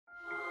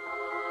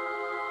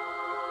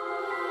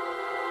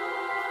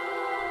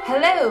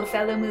Hello,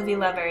 fellow movie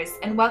lovers,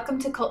 and welcome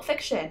to Cult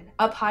Fiction,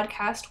 a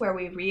podcast where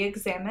we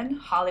re-examine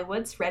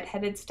Hollywood's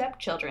redheaded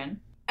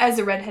stepchildren. As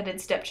a redheaded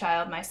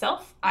stepchild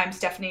myself, I'm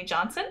Stephanie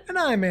Johnson. And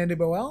I'm Andy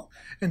Boel,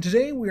 and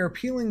today we are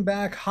peeling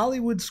back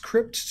Hollywood's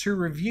crypt to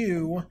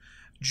review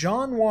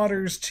John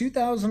Waters'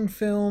 2000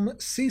 film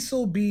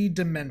Cecil B.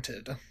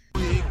 Demented.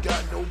 We ain't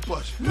got no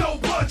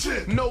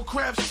budget, no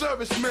craft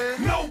service,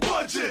 man, no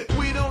budget.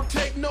 We don't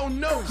take no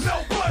notes,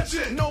 no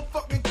budget, no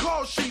fucking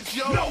call sheets,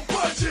 yo, no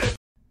budget.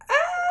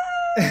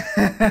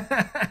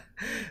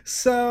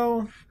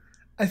 So,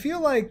 I feel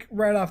like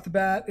right off the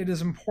bat, it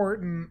is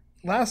important.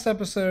 Last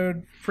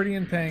episode, Pretty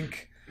in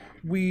Pink,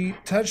 we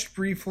touched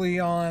briefly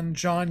on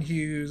John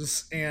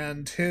Hughes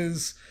and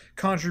his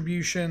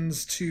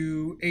contributions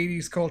to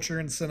 80s culture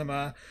and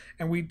cinema,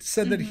 and we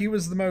said that he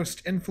was the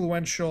most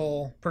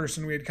influential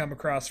person we had come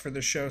across for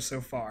the show so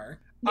far.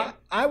 Yeah.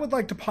 I would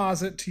like to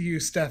posit to you,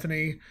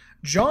 Stephanie,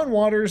 John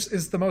Waters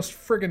is the most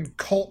friggin'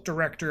 cult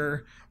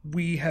director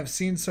we have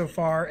seen so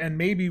far, and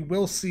maybe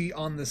will see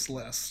on this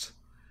list.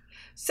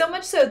 So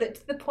much so that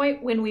to the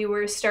point when we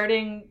were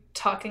starting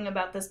talking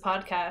about this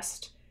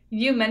podcast,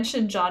 you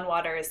mentioned John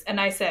Waters,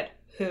 and I said,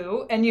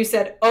 who? And you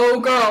said, oh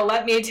girl,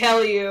 let me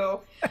tell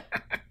you.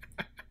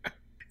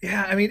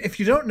 Yeah, I mean, if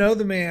you don't know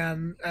the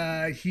man,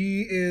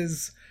 he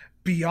is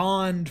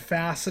beyond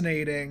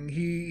fascinating.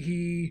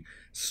 He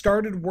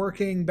started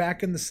working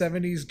back in the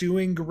 70s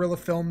doing guerrilla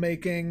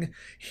filmmaking.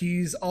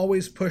 He's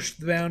always pushed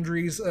the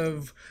boundaries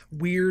of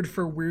weird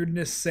for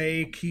weirdness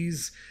sake.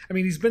 He's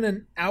been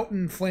an out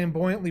and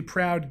flamboyantly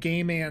proud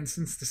gay man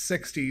since the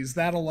 60s.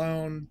 That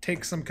alone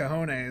takes some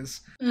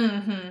cojones.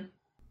 Mm-hmm.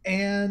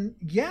 And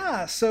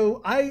yeah,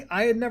 so I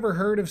had never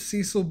heard of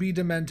Cecil B.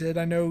 Demented.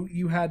 I know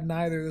you had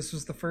neither. This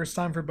was the first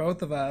time for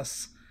both of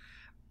us.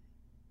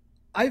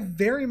 I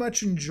very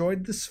much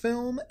enjoyed this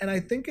film, and I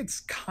think it's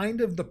kind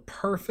of the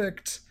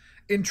perfect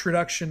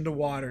introduction to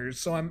Waters.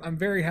 So I'm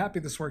very happy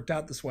this worked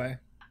out this way.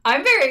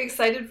 I'm very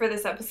excited for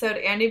this episode,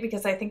 Andy,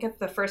 because I think it's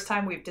the first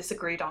time we've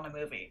disagreed on a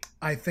movie.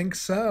 I think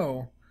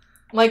so.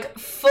 Like,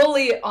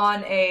 fully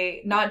on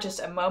not just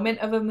a moment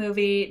of a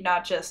movie,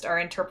 not just our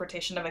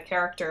interpretation of a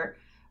character,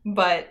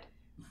 but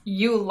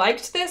you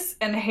liked this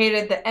and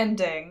hated the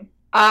ending.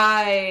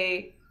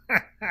 I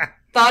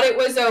thought it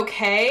was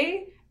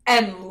okay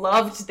and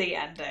loved the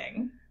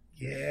ending.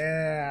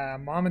 Yeah,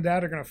 mom and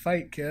dad are going to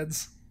fight,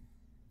 kids.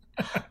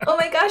 Oh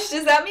my gosh,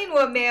 does that mean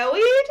we're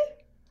married?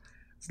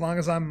 As long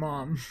as I'm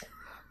mom.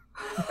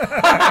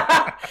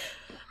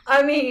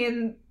 I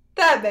mean,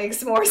 that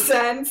makes more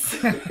sense.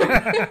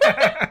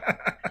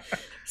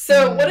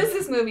 So, what is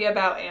this movie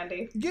about,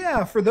 Andy?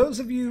 Yeah, for those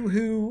of you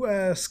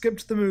who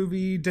skipped the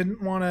movie,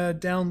 didn't want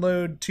to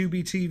download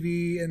Tubi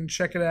TV and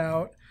check it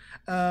out,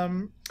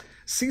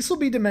 Cecil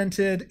B.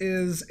 Demented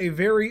is a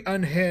very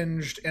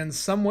unhinged and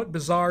somewhat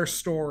bizarre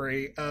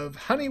story of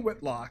Honey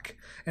Whitlock,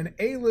 an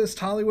A-list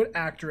Hollywood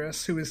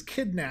actress who is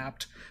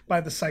kidnapped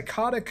by the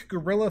psychotic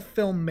guerrilla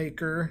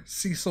filmmaker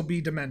Cecil B.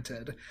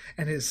 Demented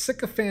and his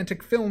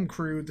sycophantic film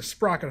crew, the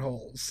Sprocket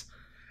Holes.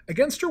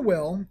 Against her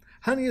will,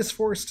 Honey is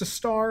forced to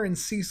star in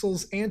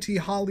Cecil's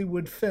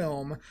anti-Hollywood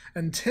film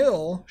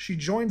until she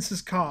joins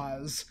his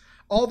cause,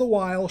 all the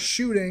while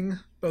shooting,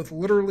 both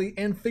literally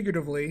and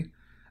figuratively,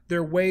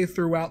 their way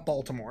throughout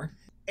Baltimore.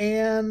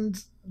 And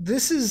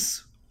this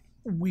is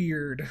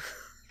weird.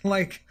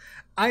 Like,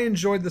 I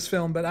enjoyed this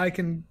film, but I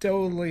can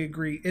totally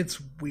agree,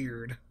 it's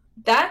weird.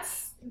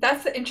 That's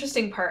the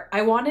interesting part.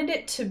 I wanted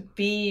it to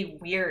be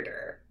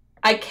weirder.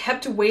 I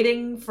kept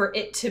waiting for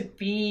it to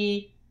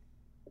be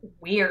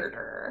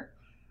weirder.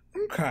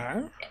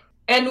 Okay.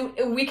 And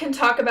we can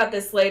talk about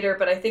this later,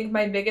 but I think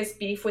my biggest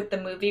beef with the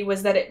movie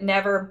was that it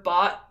never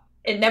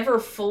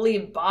fully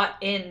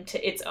bought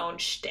into its own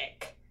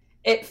shtick.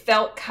 It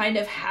felt kind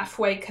of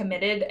halfway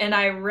committed, and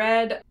I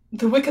read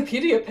the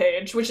Wikipedia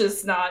page, which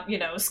is not,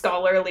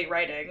 scholarly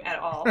writing at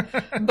all,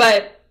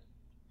 but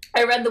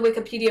I read the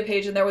Wikipedia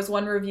page, and there was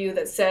one review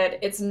that said,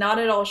 it's not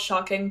at all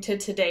shocking to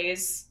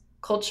today's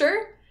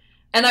culture,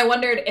 and I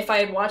wondered if I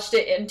had watched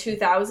it in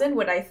 2000,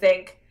 would I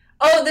think,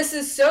 oh, this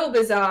is so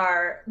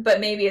bizarre, but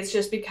maybe it's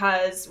just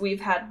because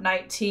we've had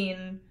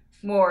 19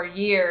 more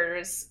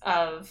years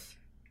of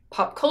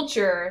pop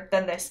culture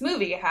than this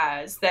movie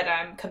has that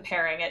I'm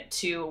comparing it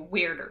to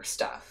weirder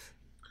stuff.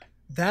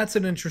 That's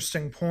an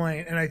interesting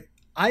point, and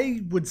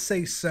I would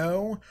say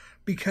so,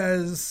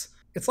 because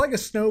it's like a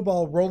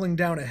snowball rolling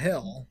down a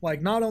hill.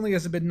 Like, not only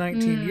has it been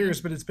 19 years,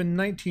 but it's been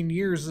 19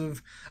 years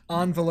of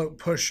envelope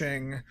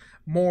pushing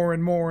more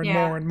and more and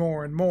more and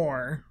more and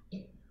more.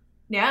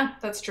 Yeah,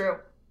 that's true.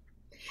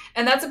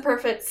 And that's a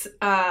perfect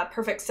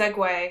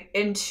segue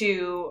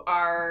into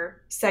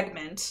our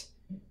segment.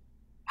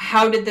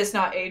 How did this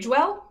not age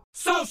well?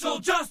 Social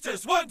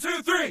justice, 1,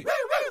 2, 3.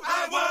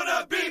 I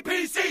wanna be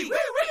PC.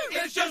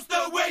 It's just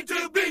the way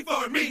to be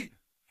for me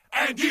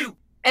and you.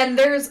 And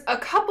there's a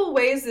couple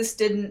ways this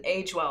didn't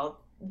age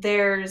well.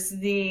 There's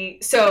very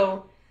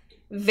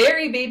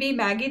baby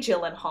Maggie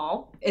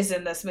Gyllenhaal is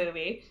in this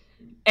movie,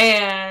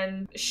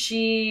 and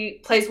she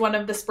plays one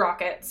of the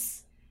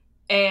Sprockets.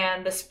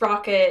 and the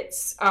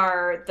Sprockets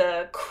are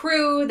the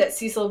crew that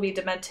Cecil B.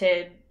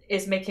 Demented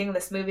is making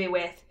this movie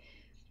with.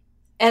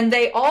 And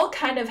they all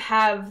kind of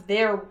have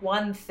their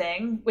one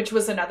thing, which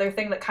was another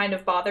thing that kind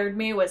of bothered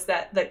me, was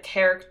that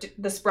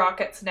the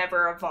Sprockets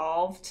never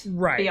evolved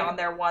beyond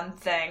their one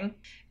thing.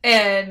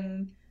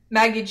 And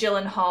Maggie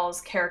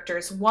Gyllenhaal's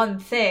character's one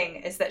thing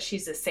is that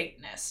she's a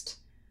Satanist.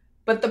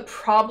 But the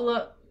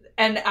problem,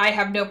 and I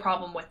have no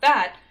problem with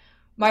that,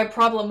 my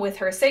problem with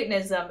her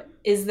Satanism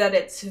is that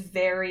it's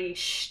very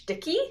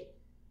shticky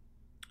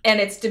and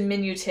it's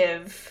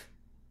diminutive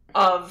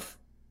of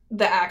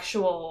the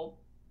actual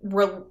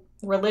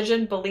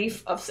religion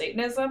belief of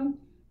Satanism.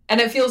 And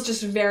it feels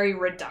just very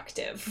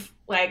reductive.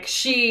 Like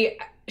she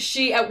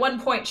at one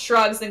point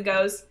shrugs and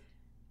goes,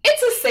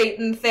 "It's a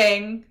Satan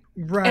thing."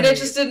 Right. And it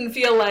just didn't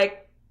feel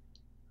like,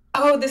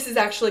 oh, this is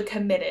actually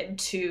committed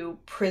to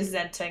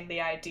presenting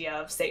the idea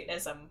of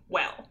Satanism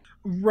well.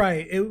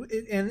 Right.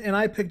 And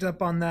I picked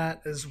up on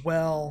that as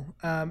well.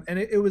 And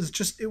it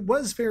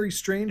was very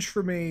strange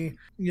for me.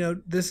 You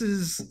know, this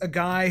is a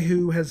guy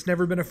who has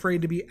never been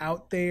afraid to be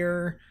out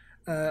there.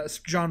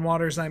 John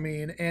Waters, I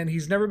mean, and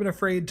he's never been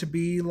afraid to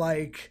be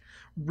like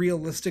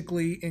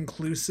realistically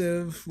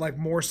inclusive, like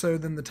more so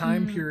than the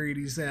time period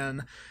he's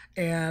in.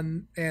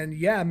 And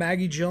yeah,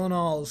 Maggie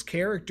Gyllenhaal's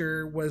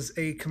character was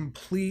a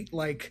complete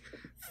like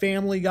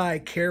Family Guy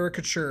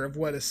caricature of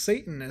what a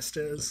Satanist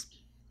is.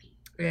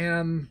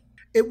 And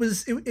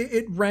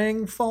it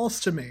rang false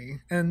to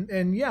me.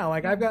 And yeah,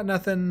 like I've got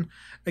nothing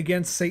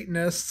against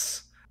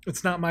Satanists.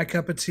 It's not my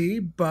cup of tea,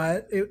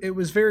 but it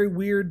was very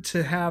weird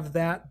to have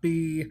that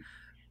be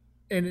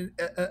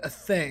a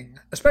thing,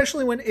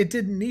 especially when it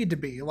didn't need to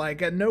be.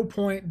 Like at no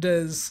point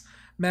does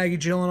Maggie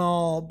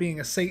Gyllenhaal being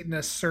a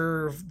Satanist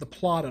serve the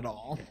plot at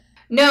all.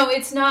 No,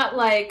 it's not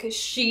like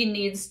she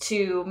needs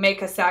to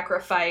make a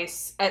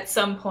sacrifice at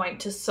some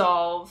point to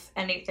solve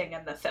anything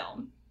in the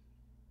film.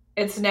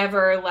 It's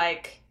never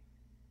like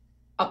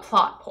a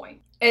plot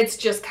point. It's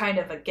just kind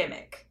of a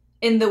gimmick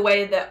in the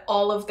way that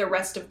all of the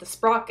rest of the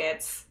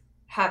Sprockets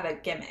have a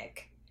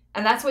gimmick.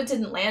 And that's what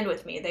didn't land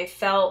with me. They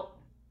felt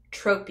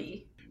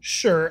tropey.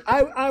 Sure,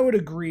 I would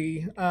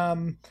agree.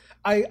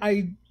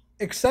 I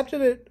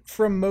accepted it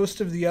from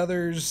most of the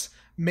others,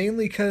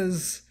 mainly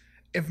because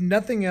if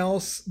nothing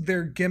else,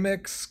 their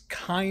gimmicks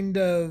kind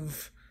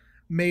of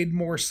made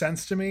more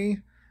sense to me.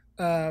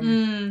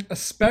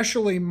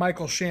 Especially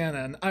Michael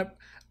Shannon.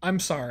 I'm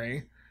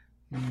sorry.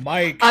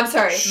 Mike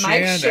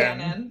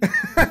Shannon.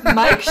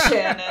 Mike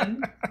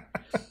Shannon.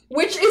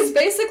 Which is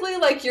basically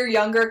like your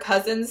younger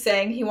cousin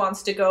saying he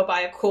wants to go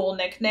by a cool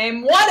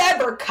nickname.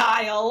 Whatever,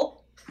 Kyle.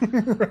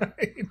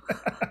 Right.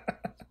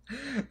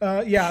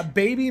 Yeah,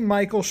 baby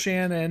Michael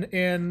Shannon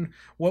in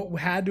what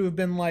had to have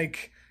been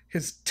like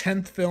his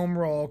 10th film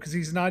role, because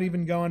he's not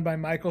even going by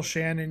Michael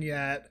Shannon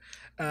yet.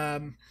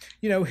 You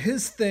know,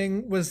 his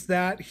thing was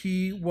that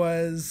he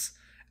was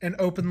an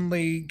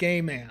openly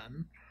gay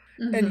man.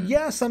 And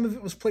yeah, some of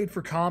it was played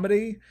for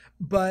comedy,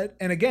 but,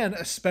 and again,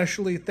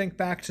 especially think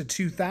back to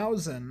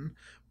 2000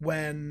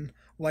 when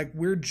like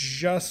we're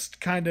just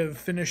kind of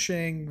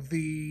finishing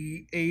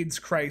the AIDS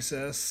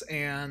crisis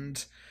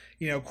and,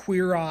 you know,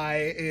 Queer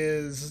Eye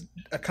is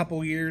a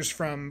couple years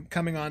from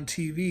coming on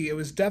TV. It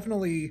was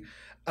definitely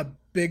a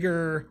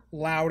bigger,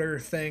 louder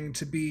thing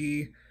to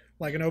be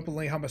like an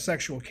openly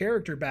homosexual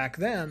character back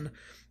then.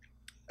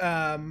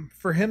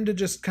 For him to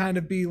just kind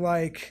of be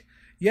like,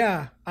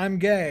 yeah, I'm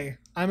gay.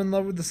 I'm in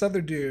love with this other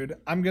dude.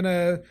 I'm going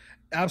to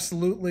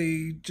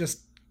absolutely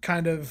just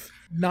kind of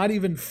not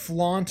even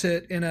flaunt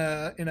it in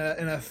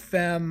a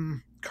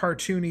femme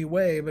cartoony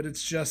way, but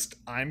it's just,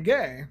 I'm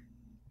gay.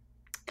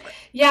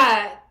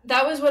 Yeah,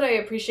 that was what I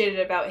appreciated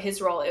about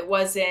his role. It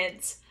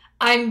wasn't,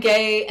 I'm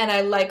gay and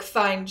I like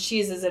fine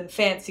cheeses and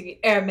fancy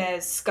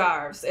Hermes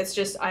scarves. It's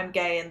just, I'm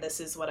gay and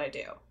this is what I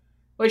do,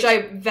 which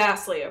I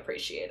vastly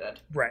appreciated.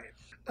 Right.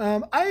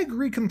 I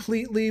agree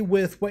completely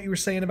with what you were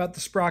saying about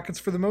the Sprockets.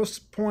 For the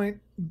most part,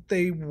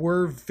 they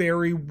were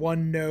very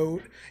one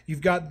note.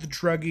 You've got the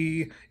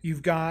druggie,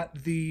 you've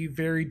got the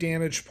very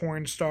damaged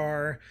porn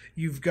star,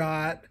 you've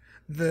got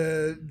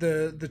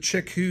the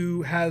chick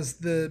who has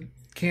the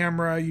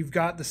camera, you've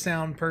got the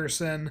sound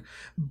person,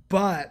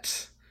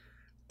 but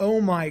oh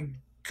my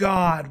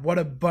God, what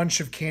a bunch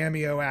of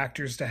cameo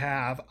actors to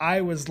have.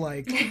 I was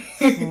like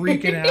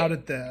freaking out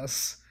at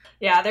this.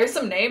 Yeah, there's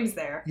some names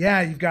there.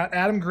 Yeah, you've got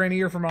Adam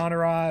Grenier from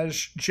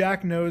Entourage,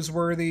 Jack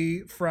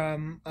Noseworthy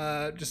from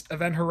just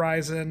Event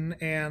Horizon,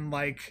 and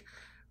like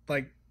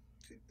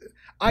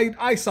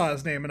I saw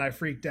his name and I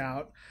freaked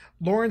out.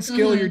 Lawrence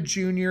Gilliard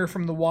Jr.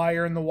 from The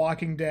Wire and The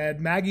Walking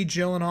Dead, Maggie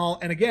Gyllenhaal,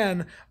 and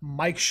again,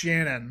 Mike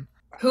Shannon.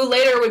 Who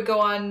later would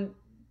go on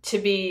to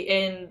be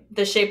in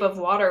The Shape of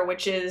Water,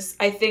 which is,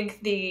 I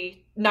think, the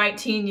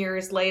 19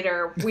 years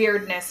later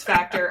weirdness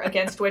factor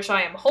against which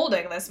I am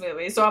holding this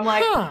movie. So I'm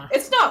like,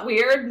 It's not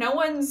weird. No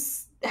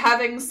one's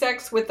having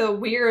sex with a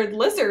weird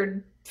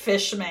lizard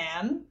fish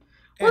man.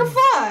 We're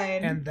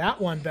fine. And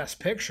that won Best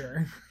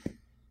Picture.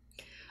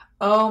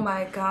 Oh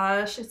my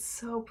gosh, it's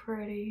so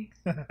pretty.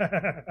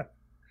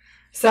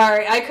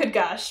 Sorry, I could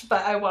gush,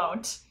 but I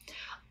won't.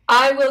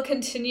 I will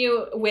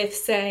continue with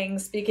saying,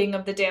 speaking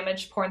of the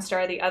damaged porn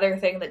star, the other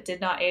thing that did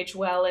not age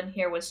well in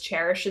here was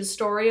Cherish's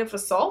story of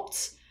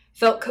assault.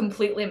 Felt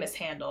completely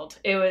mishandled.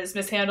 It was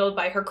mishandled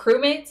by her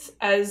crewmates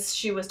as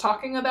she was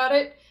talking about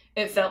it.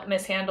 It felt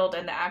mishandled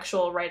in the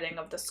actual writing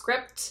of the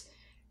script.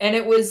 And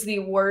it was the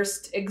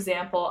worst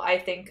example, I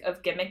think,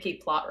 of gimmicky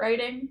plot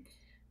writing.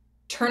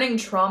 Turning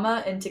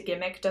trauma into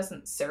gimmick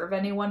doesn't serve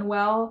anyone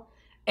well.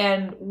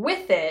 And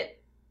with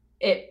it,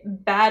 it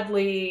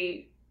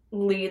badly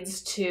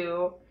leads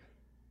to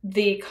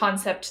the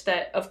concept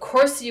that, of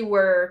course, you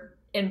were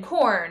in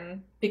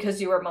porn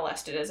because you were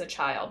molested as a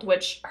child,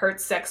 which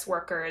hurts sex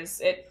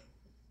workers. It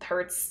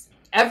hurts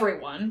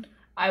everyone,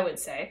 I would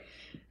say.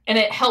 And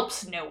it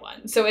helps no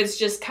one. So it's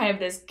just kind of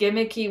this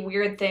gimmicky,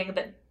 weird thing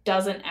that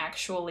doesn't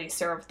actually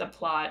serve the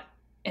plot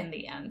in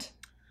the end.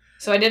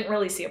 So I didn't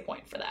really see a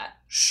point for that.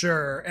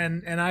 Sure.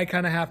 And I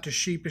kind of have to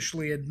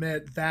sheepishly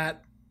admit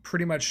that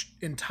pretty much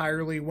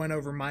entirely went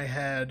over my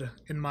head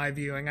in my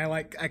viewing.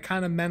 I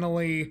kind of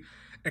mentally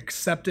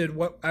accepted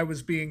what I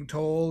was being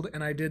told,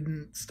 and I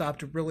didn't stop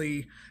to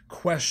really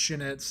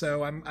question it.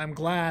 So I'm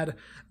glad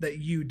that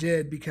you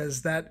did,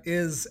 because that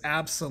is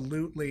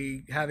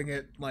absolutely, having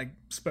it like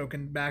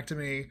spoken back to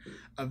me,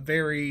 a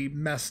very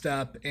messed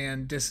up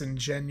and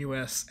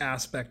disingenuous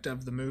aspect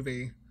of the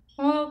movie.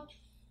 Well,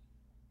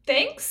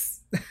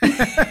 thanks.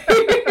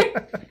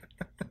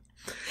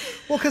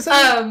 Well, because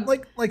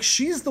like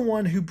she's the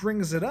one who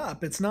brings it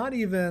up. It's not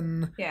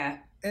even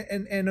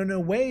and in a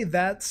way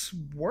that's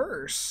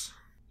worse.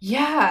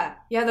 Yeah,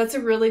 that's a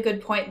really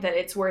good point, that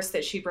it's worse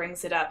that she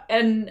brings it up.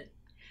 And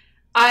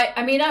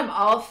I mean, I'm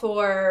all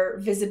for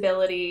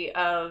visibility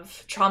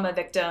of trauma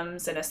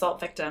victims and assault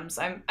victims.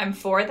 I'm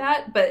for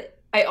that, but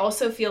I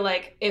also feel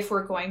like if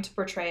we're going to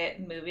portray it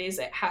in movies,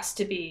 it has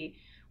to be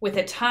with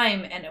a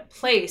time and a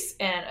place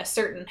and a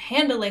certain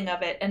handling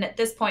of it. And at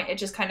this point, it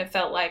just kind of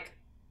felt like,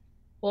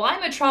 well,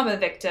 I'm a trauma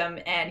victim,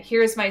 and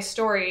here's my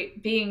story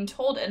being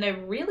told in a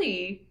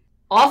really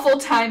awful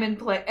time and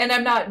place. And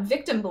I'm not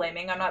victim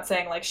blaming. I'm not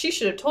saying like she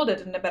should have told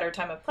it in a better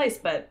time and place,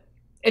 but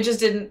it just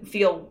didn't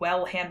feel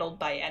well handled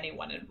by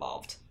anyone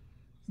involved.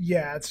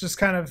 Yeah, it's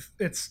kind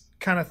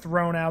of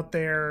thrown out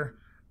there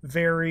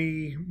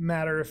very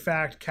matter of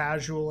fact,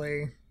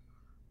 casually.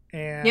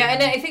 And yeah,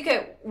 and I think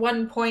at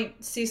one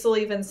point Cecil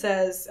even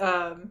says,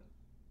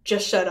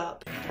 just shut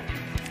up.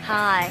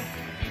 Hi.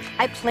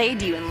 I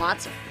played you in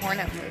lots of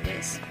porno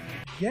movies.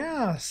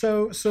 Yeah,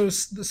 so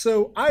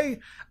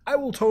I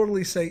will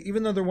totally say,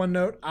 even though they're one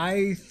note,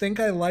 I think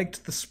I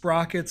liked the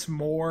Sprockets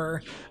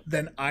more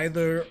than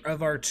either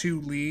of our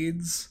two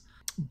leads.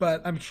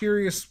 But I'm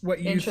curious what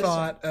you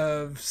thought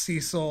of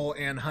Cecil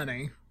and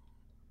Honey.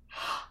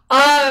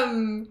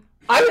 I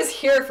was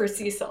here for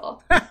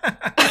Cecil.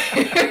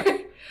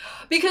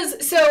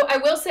 Because, so I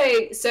will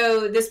say,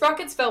 so the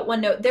Sprockets felt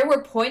one note. There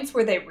were points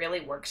where they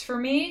really worked for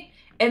me.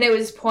 And it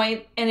was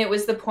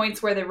the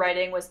points where the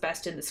writing was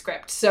best in the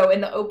script. So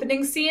in the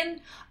opening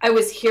scene, I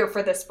was here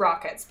for the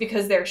Sprockets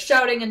because they're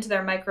shouting into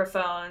their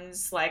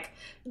microphones like,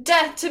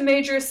 death to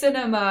major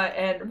cinema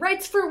and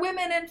rights for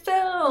women in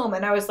film.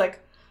 And I was like,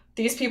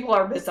 these people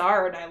are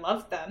bizarre and I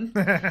love them.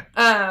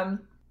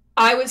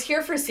 I was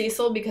here for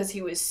Cecil because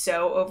he was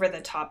so over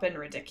the top and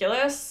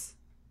ridiculous.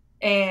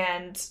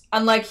 And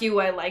unlike you,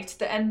 I liked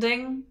the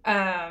ending.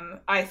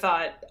 I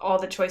thought all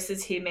the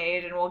choices he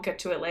made, and we'll get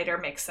to it later,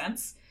 makes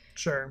sense.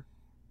 Sure.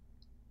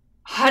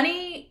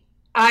 Honey,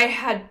 I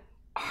had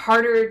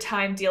harder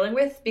time dealing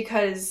with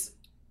because,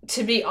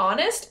 to be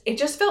honest, it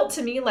just felt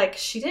to me like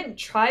she didn't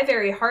try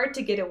very hard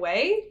to get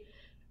away.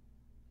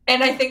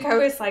 And I think I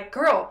was like,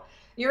 girl,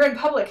 you're in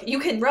public. You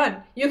can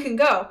run. You can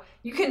go.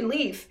 You can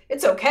leave.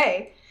 It's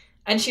okay.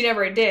 And she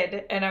never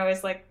did. And I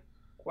was like,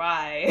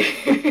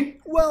 why?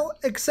 Well,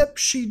 except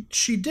she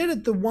did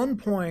at the one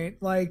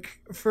point,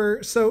 like,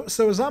 so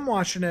as I'm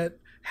watching it,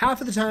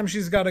 half of the time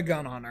she's got a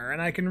gun on her, and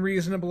I can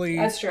reasonably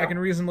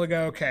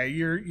go, okay,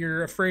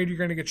 you're afraid you're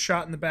going to get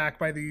shot in the back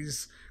by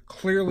these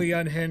clearly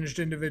unhinged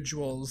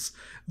individuals.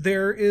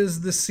 There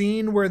is the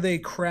scene where they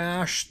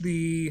crash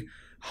the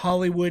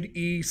Hollywood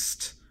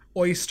East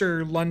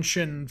oyster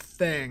luncheon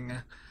thing,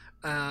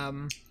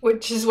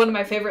 which is one of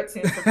my favorite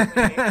scenes of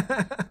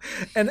the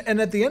movie. and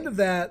at the end of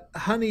that,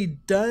 Honey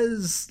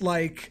does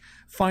like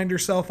find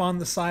herself on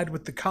the side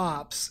with the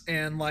cops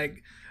and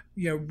like,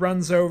 you know,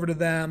 runs over to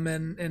them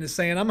and is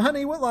saying, I'm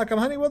Honey Whitlock,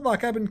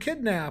 I've been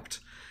kidnapped.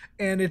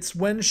 And it's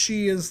when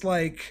she is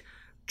like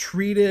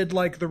treated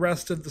like the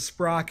rest of the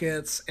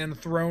Sprockets and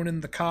thrown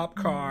in the cop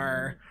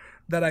car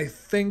that I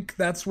think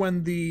that's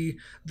when the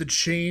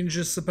change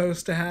is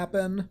supposed to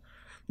happen.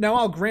 Now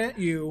I'll grant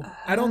you,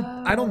 I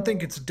don't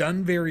think it's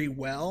done very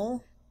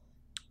well.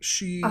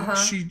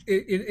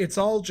 It's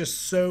all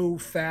just so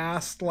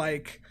fast.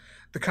 Like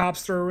the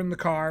cops throw her in the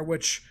car,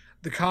 which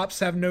the cops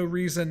have no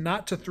reason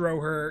not to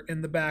throw her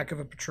in the back of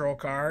a patrol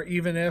car,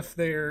 even if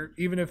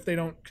they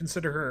don't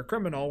consider her a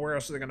criminal. Where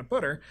else are they going to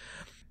put her?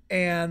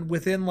 And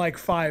within like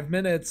 5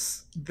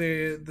 minutes,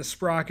 the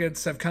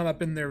Sprockets have come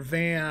up in their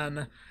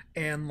van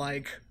and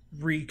like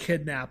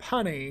re-kidnap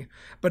Honey.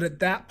 But at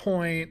that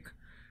point,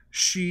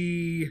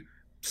 she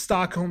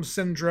Stockholm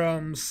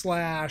Syndrome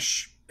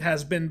 /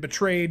 has been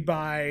betrayed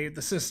by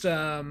the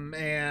system,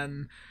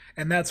 and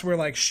that's where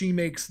like she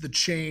makes the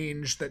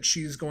change that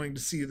she's going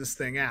to see this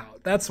thing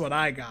out. That's what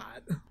I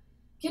got.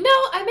 You know,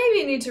 I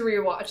maybe need to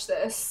rewatch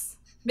this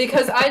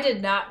because I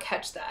did not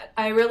catch that.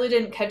 I really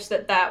didn't catch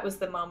that was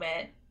the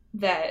moment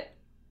that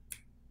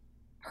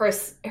her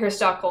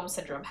Stockholm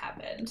Syndrome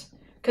happened.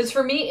 Because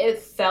for me, it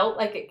felt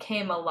like it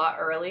came a lot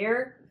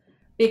earlier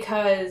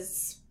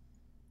because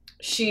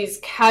she's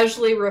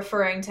casually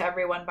referring to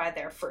everyone by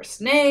their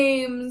first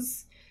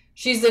names.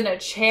 She's in a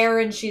chair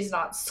and she's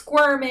not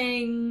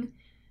squirming.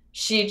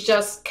 She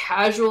just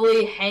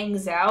casually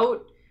hangs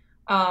out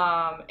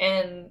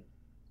and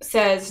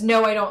says,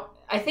 no, I don't.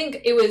 I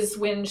think it was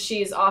when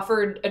she's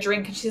offered a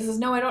drink and she says,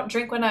 no, I don't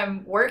drink when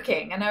I'm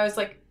working. And I was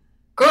like,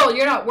 girl,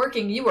 you're not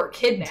working. You were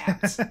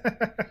kidnapped.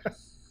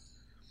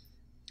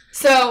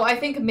 So I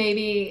think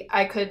maybe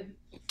I could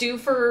do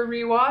for a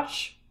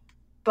rewatch,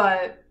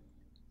 but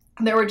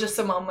there were just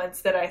some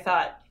moments that I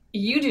thought,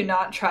 you do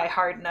not try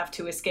hard enough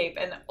to escape.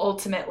 And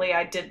ultimately,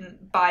 I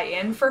didn't buy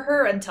in for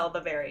her until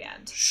the very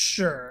end.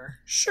 Sure.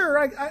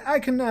 I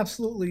can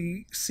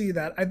absolutely see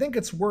that. I think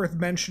it's worth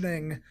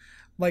mentioning,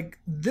 like,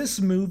 this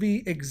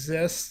movie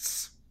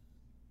exists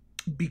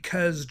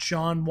because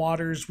John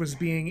Waters was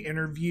being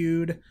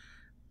interviewed,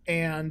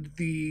 and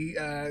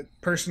the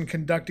person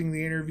conducting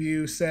the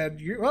interview said,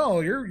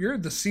 you're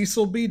the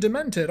Cecil B.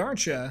 Demented,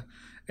 aren't you?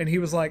 And he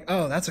was like,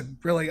 oh, that's a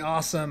really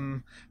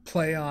awesome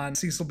play on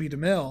Cecil B.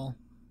 DeMille.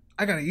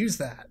 I gotta use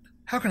that.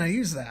 How can I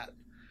use that?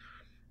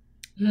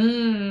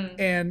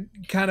 And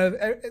kind of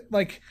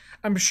like,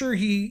 I'm sure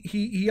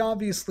he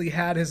obviously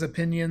had his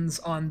opinions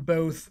on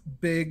both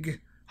big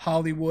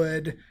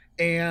Hollywood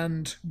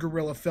and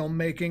guerrilla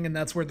filmmaking, and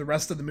that's where the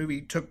rest of the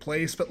movie took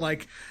place. But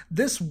like,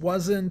 this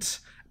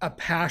wasn't a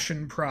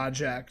passion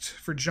project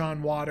for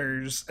John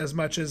Waters as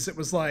much as it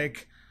was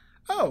like,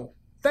 oh,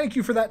 thank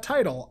you for that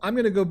title. I'm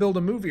going to go build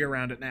a movie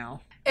around it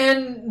now.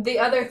 And the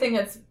other thing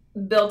that's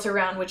built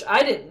around, which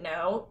I didn't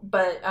know,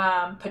 but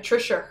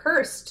Patricia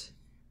Hearst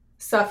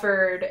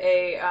suffered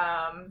a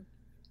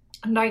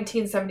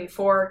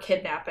 1974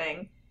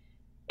 kidnapping,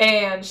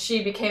 and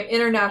she became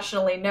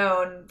internationally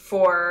known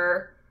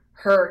for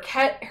her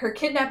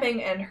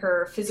kidnapping and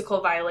her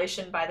physical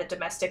violation by the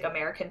domestic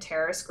American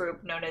terrorist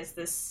group known as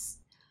this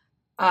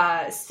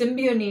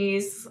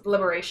Symbionese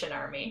Liberation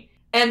Army.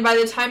 And by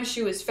the time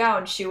she was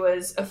found, she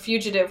was a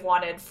fugitive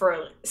wanted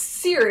for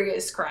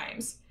serious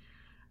crimes.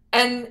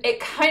 And it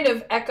kind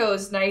of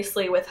echoes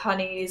nicely with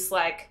Honey's,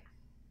 like,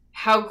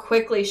 how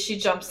quickly she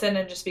jumps in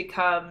and just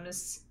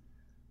becomes,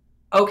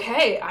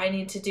 okay, I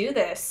need to do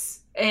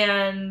this.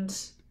 And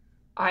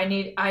I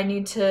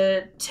need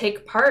to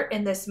take part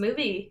in this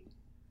movie.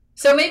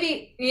 So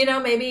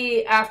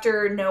maybe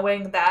after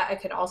knowing that, I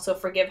can also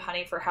forgive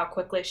Honey for how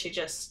quickly she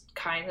just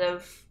kind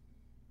of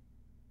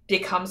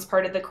becomes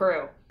part of the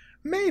crew.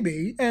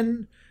 Maybe.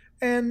 And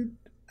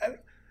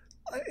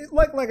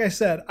like I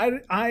said,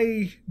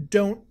 I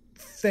don't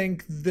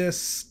think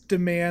this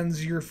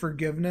demands your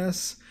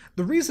forgiveness.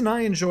 The reason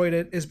I enjoyed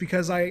it is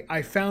because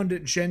I found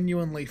it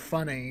genuinely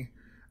funny,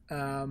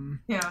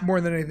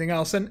 more than anything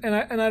else. And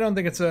I don't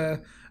think it's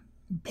a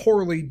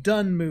poorly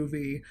done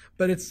movie,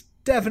 but it's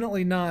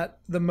definitely not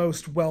the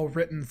most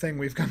well-written thing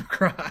we've come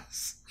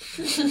across.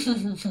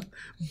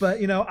 But,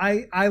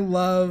 I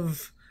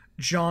love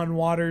John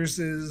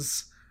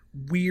Waters's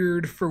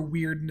weird for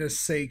weirdness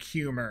sake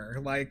humor.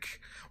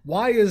 Like,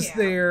 why is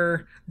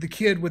there the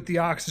kid with the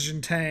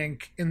oxygen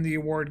tank in the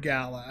award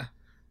gala?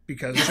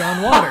 Because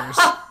John Waters.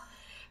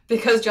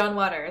 Because John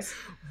Waters.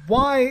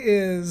 Why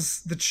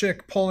is the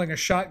chick pulling a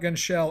shotgun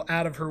shell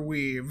out of her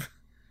weave?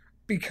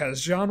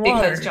 Because John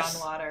Waters. Because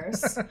John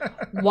Waters.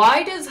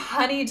 Why does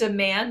Honey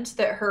demand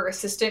that her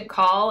assistant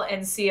call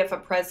and see if a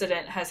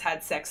president has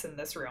had sex in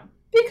this room?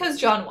 Because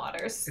John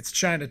Waters. It's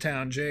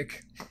Chinatown,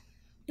 Jake.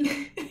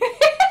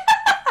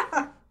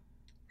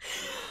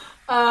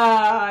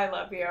 I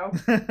love you.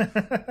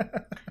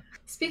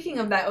 Speaking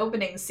of that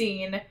opening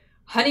scene,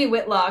 Honey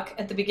Whitlock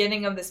at the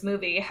beginning of this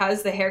movie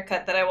has the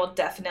haircut that I will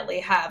definitely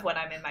have when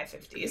I'm in my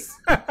 50s.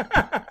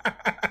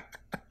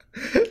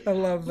 I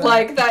love that.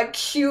 Like that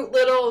cute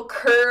little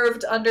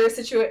curved under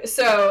situation.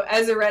 So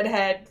as a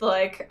redhead,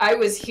 like, I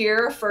was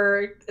here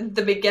for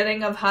the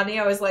beginning of Honey.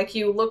 I was like,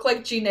 you look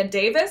like Gina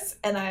Davis,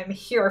 and I'm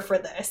here for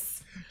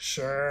this.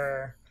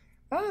 Sure.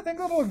 I think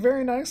that'll look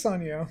very nice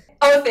on you.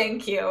 Oh,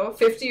 thank you.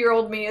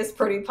 50-year-old me is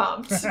pretty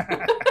pumped.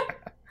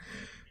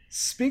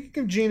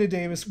 Speaking of Gina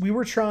Davis, we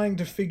were trying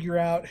to figure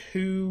out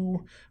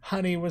who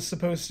Honey was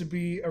supposed to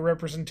be a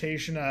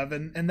representation of,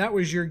 and that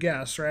was your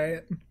guess,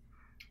 right?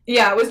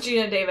 Yeah, it was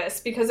Gina Davis,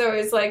 because I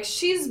was like,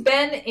 she's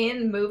been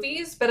in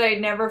movies, but I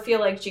never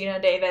feel like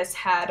Gina Davis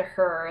had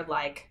her,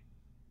 like,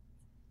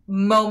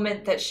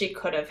 moment that she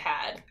could have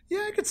had.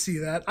 Yeah, I could see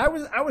that. I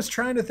was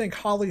trying to think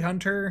Holly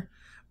Hunter,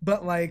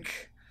 but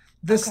like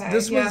this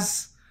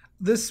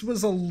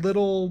was a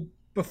little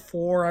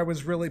before I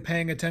was really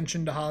paying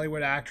attention to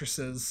Hollywood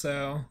actresses,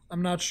 so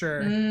I'm not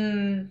sure.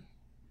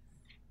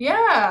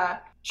 Yeah.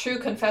 True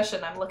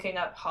confession, I'm looking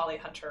up Holly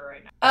Hunter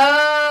right now.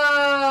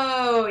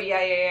 Oh,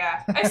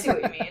 yeah. I see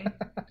what you mean.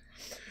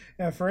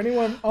 Yeah, for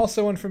anyone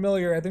also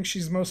unfamiliar, I think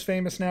she's most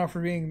famous now for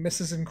being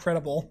Mrs.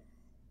 Incredible.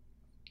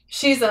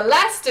 She's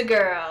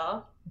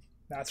Elastigirl.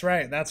 That's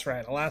right,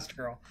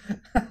 Elastigirl.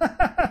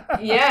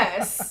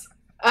 Yes.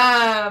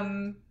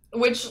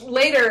 Which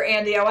later,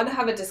 Andy, I want to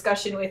have a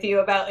discussion with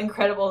you about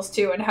Incredibles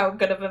 2 and how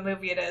good of a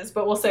movie it is,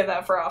 but we'll save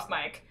that for off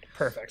mic.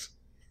 Perfect.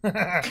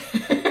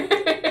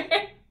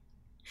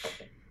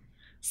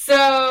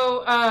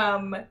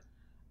 So,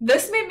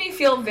 this made me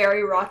feel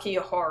very Rocky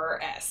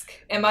Horror-esque.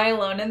 Am I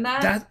alone in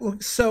that?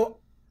 So,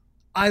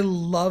 I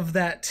love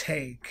that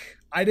take.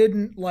 I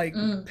didn't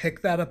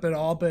pick that up at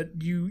all,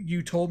 but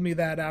you told me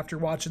that after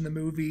watching the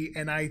movie,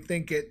 and I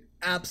think it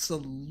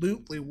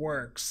absolutely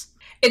works.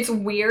 It's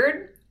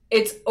weird.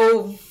 It's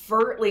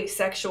overtly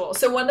sexual.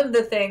 So one of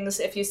the things,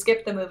 if you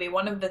skip the movie,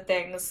 one of the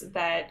things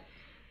that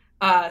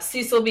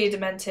Cecil B.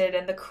 Demented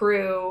and the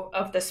crew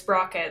of the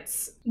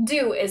Sprockets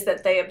do is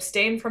that they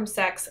abstain from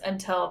sex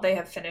until they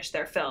have finished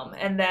their film.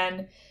 And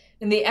then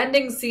in the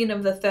ending scene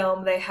of the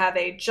film, they have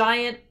a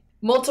giant,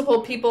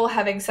 multiple people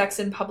having sex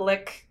in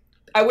public.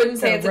 I wouldn't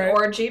say it's an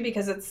orgy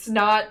because it's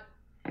not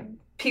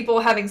people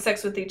having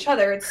sex with each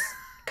other. It's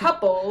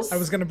couples. I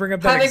was going to bring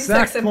up that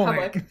exact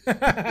point.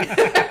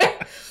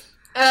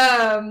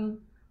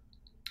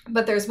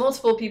 But there's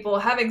multiple people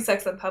having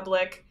sex in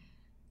public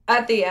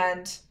at the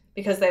end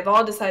because they've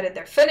all decided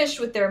they're finished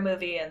with their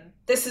movie and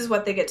this is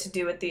what they get to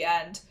do at the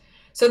end.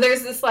 So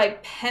there's this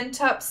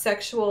pent-up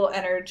sexual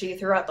energy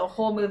throughout the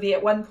whole movie.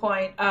 At one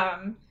point,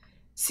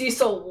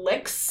 Cecil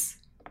licks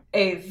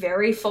a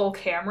very full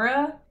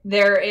camera.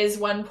 There is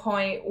one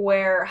point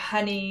where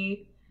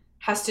Honey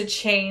has to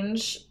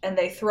change and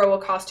they throw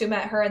a costume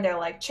at her and they're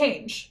like,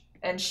 change.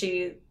 And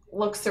she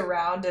looks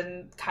around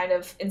and kind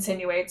of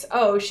insinuates,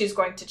 oh, she's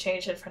going to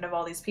change in front of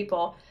all these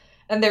people.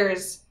 And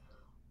there's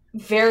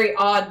very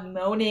odd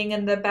moaning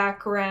in the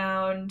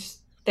background.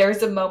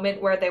 There's a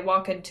moment where they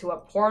walk into a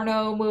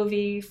porno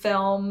movie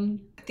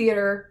film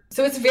theater.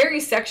 So it's very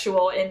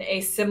sexual in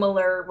a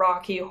similar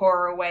Rocky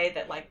Horror way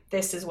that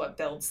this is what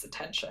builds the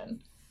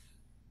tension.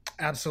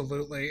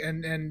 Absolutely.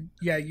 And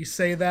yeah, you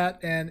say that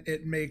and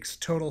it makes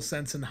total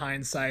sense in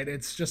hindsight.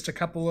 It's just a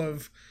couple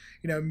of,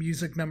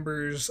 music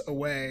numbers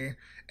away.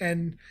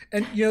 And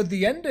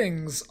the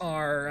endings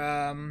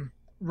are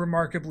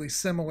remarkably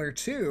similar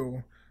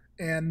too.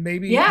 And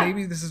maybe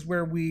this is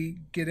where we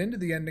get into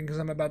the ending because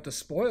I'm about to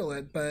spoil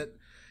it, but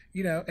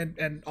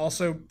and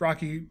also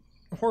Rocky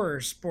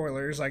Horror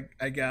spoilers, I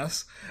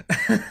guess.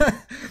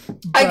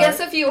 I guess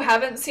if you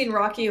haven't seen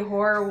Rocky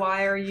Horror,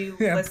 why are you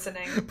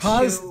listening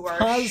pause to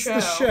our show?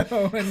 The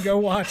show and go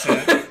watch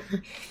it.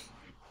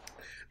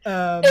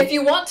 If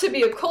you want to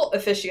be a cult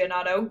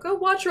aficionado, go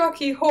watch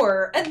Rocky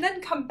Horror and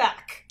then come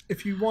back.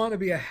 If you want to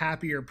be a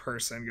happier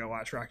person, go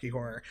watch Rocky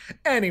Horror.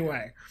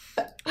 Anyway.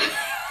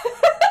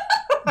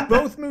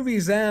 Both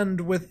movies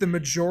end with the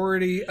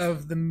majority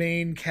of the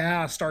main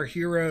cast, our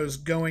heroes,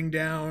 going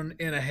down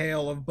in a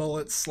hail of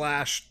bullets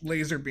 /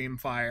 laser beam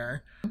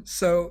fire.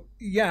 So,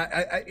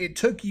 yeah, it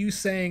took you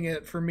saying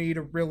it for me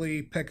to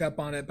really pick up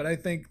on it, but I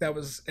think that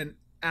was an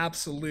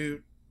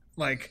absolute,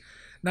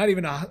 not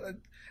even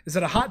is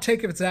it a hot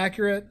take if it's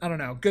accurate? I don't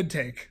know. Good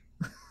take.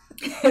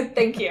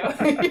 Thank you.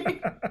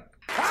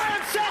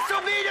 I'm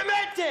Cecil B.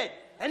 Demented,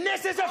 and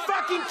this is a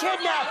fucking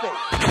kidnapping.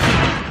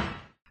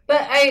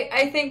 But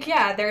I think,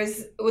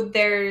 there's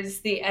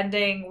the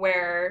ending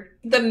where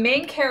the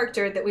main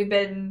character that we've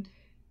been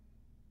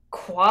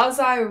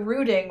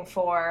quasi-rooting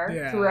for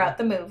throughout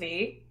the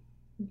movie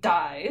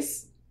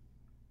dies.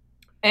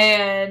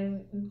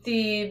 And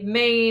the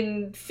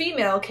main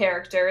female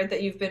character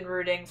that you've been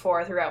rooting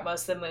for throughout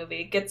most of the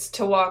movie gets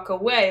to walk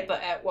away,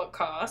 but at what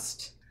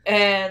cost?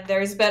 And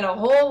there's been a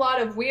whole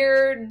lot of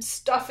weird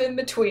stuff in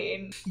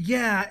between.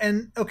 Yeah,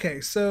 and okay,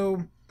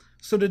 so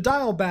to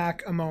dial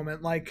back a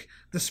moment,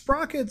 the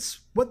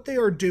Sprockets, what they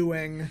are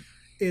doing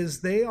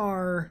is they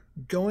are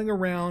going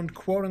around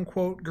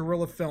quote-unquote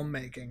guerrilla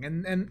filmmaking,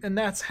 and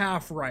that's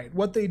half right.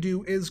 What they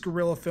do is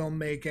guerrilla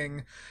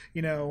filmmaking,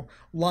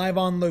 live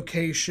on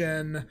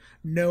location,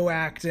 no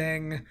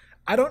acting.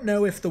 I don't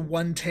know if the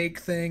one-take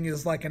thing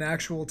is an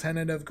actual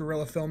tenet of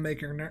guerrilla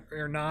filmmaking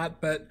or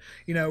not, but,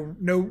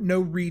 no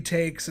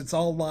retakes. It's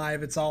all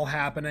live. It's all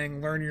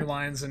happening. Learn your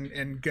lines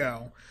and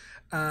go.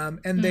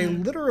 And they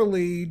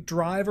literally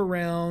drive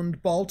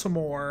around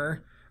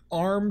Baltimore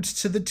armed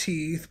to the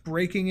teeth,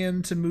 breaking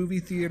into movie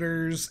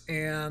theaters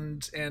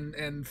and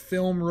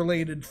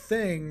film-related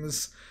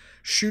things,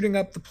 shooting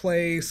up the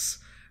place,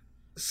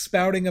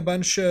 spouting a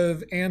bunch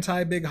of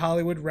anti-Big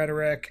Hollywood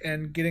rhetoric,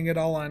 and getting it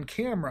all on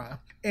camera.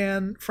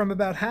 And from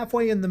about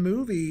halfway in the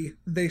movie,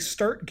 they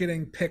start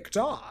getting picked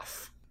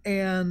off.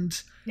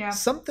 And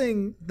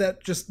something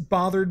that just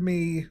bothered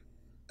me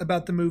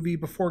about the movie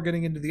before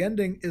getting into the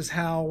ending is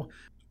how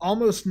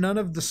almost none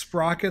of the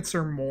Sprockets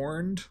are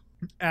mourned.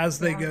 as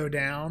they go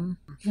down.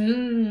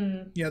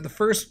 Yeah, the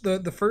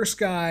first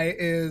guy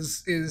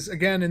is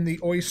again in the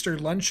oyster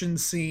luncheon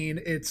scene.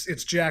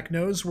 It's Jack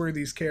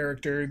Noseworthy's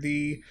character,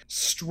 the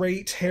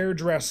straight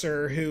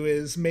hairdresser who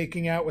is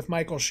making out with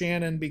Michael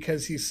Shannon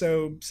because he's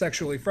so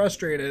sexually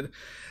frustrated.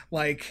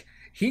 Like,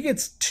 he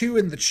gets 2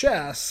 in the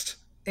chest,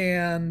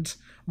 and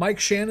Mike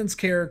Shannon's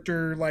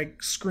character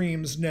like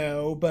screams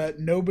no, but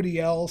nobody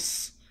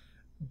else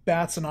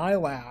bats an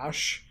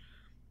eyelash.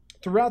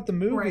 Throughout the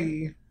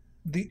movie, right,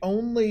 the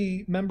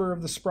only member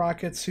of the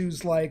Sprockets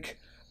who's like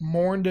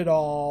mourned at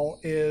all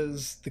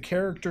is the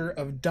character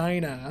of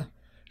Dinah,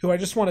 who I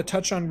just want to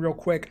touch on real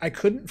quick. I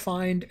couldn't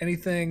find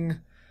anything.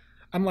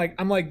 I'm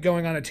like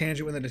going on a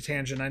tangent within a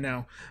tangent, I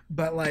know,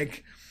 but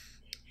like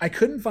I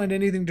couldn't find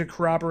anything to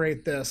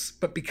corroborate this,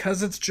 but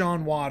because it's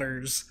John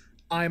Waters,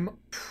 I'm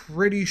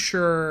pretty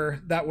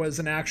sure that was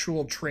an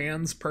actual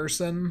trans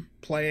person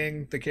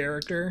playing the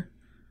character.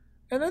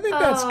 And I think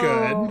that's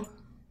good.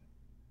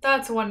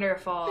 That's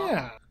wonderful.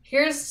 Yeah.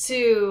 Here's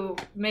to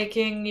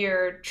making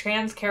your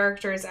trans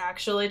characters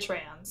actually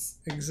trans.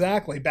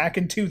 Exactly. Back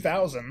in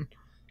 2000.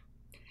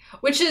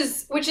 Which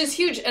is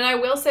huge. And I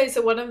will say,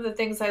 so one of the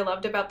things I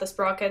loved about the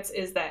Sprockets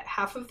is that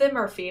half of them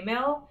are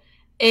female,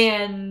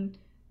 and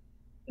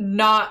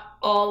not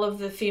all of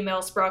the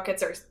female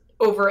Sprockets are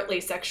overtly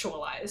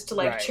sexualized.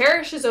 Like, right,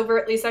 Cherish is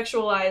overtly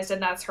sexualized,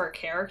 and that's her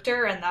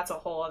character, and that's a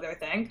whole other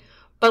thing.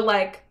 But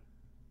like,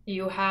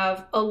 you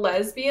have a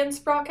lesbian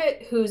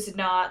Sprocket who's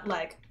not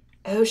like,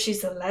 oh,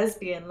 she's a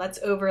lesbian, let's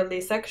overly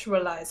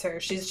sexualize her.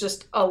 She's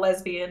just a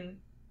lesbian,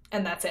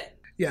 and that's it.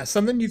 Yeah,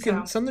 something you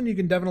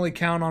can definitely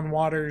count on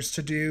Waters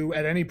to do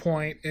at any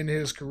point in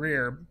his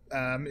career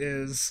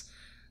is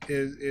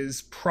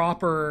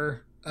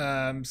proper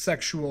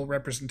sexual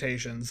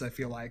representations, I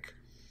feel like.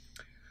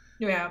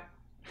 Yeah.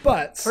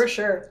 But for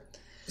sure.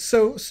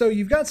 So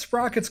you've got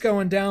Sprockets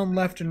going down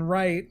left and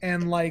right,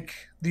 and like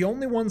the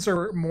only ones that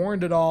were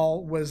mourned at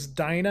all was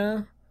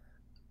Dinah,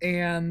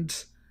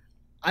 and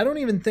I don't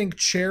even think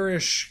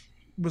Cherish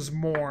was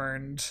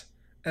mourned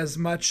as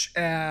much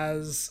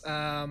as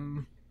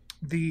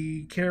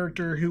the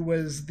character who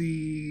was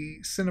the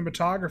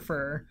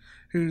cinematographer,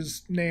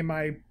 whose name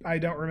I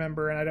don't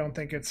remember, and I don't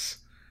think it's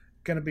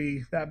gonna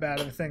be that bad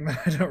of a thing that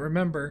I don't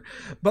remember.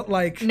 But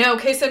like, no,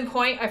 case in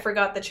point, I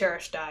forgot the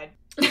Cherish died.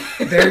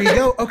 There you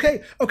go.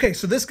 Okay,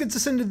 so this gets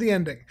us into the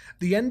ending.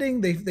 The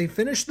ending, they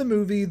finish the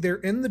movie, they're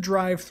in the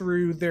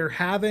drive-thru, they're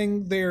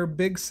having their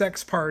big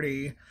sex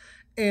party,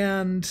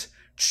 and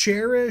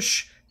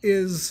Cherish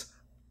is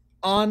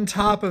on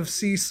top of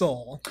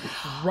Cecil,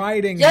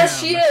 riding him. Yes,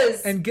 she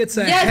is. And gets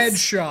a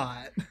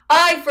headshot.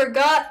 I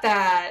forgot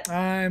that.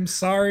 I'm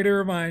sorry to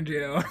remind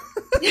you.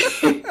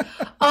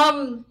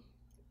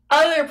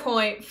 Other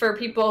point for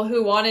people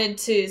who wanted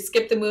to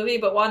skip the movie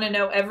but want to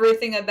know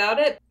everything about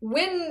it.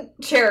 When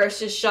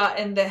Cherish is shot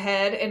in the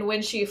head and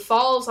when she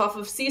falls off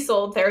of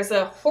Cecil, there's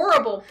a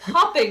horrible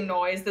popping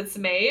noise that's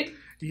made.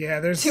 Yeah,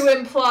 there's... to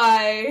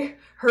imply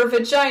her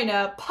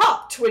vagina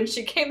popped when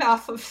she came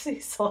off of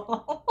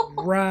Cecil.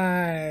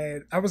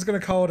 Right. I was going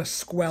to call it a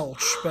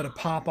squelch, but a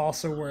pop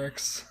also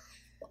works.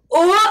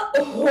 Oh.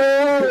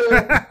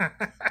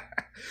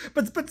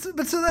 But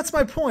so that's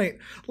my point.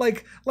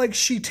 Like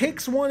she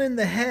takes one in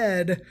the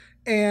head,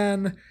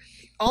 and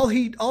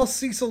all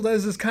Cecil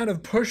does is kind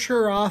of push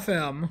her off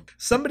him.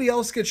 Somebody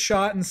else gets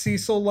shot, and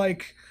Cecil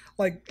like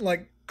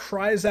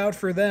cries out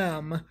for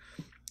them,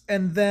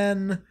 and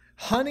then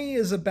Honey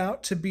is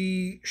about to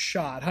be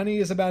shot. Honey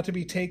is about to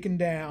be taken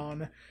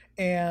down,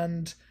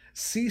 and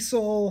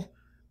Cecil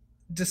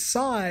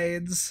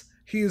decides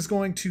he is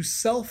going to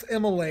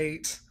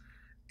self-immolate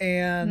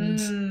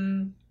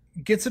and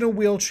gets in a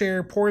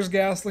wheelchair, pours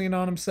gasoline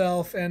on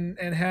himself, and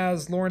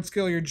has Lawrence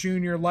Gilliard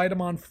Jr. light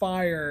him on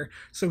fire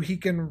so he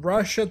can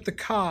rush at the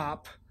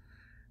cop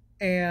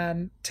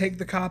and take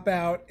the cop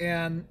out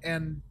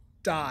and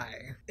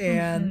die.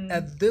 And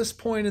at this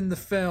point in the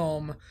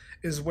film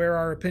is where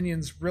our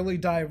opinions really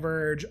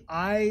diverge.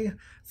 I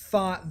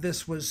thought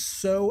this was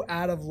so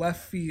out of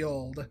left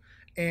field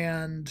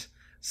and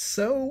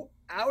so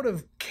out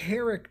of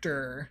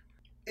character.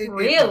 It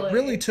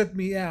really took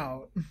me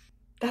out.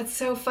 That's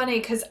so funny,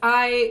 because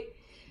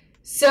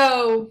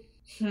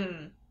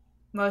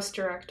most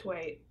direct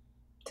way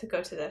to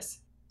go to this.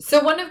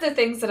 So one of the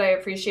things that I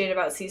appreciate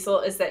about Cecil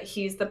is that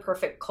he's the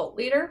perfect cult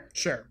leader.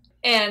 Sure.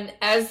 And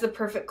as the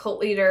perfect cult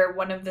leader,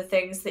 one of the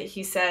things that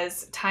he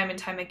says time and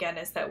time again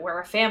is that we're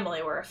a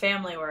family, we're a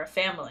family, we're a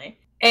family.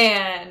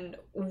 And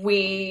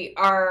we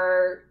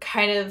are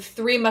kind of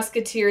three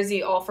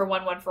musketeers-y, all for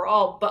one for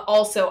all, but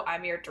also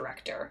I'm your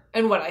director,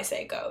 and what I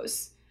say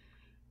goes.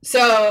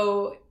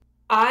 So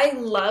I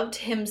loved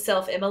him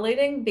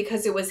self-immolating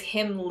because it was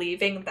him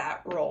leaving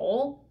that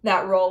role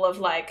of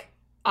like,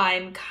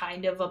 I'm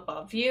kind of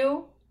above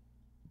you.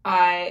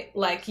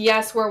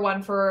 Yes, we're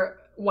one for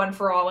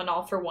all and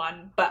all for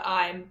one, but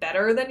I'm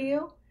better than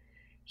you.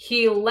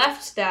 He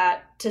left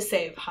that to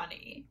save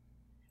Honey.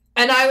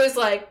 And I was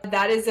like,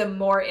 that is a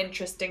more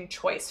interesting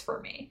choice for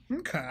me.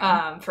 Okay.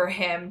 For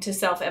him to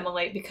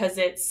self-immolate, because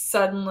it's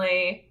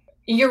suddenly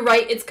You're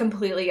right, it's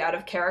completely out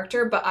of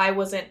character, but I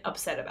wasn't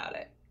upset about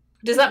it.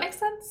 Does that make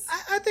sense?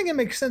 I think it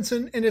makes sense,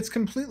 and it's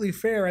completely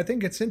fair. I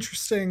think it's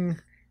interesting.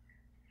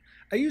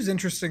 I use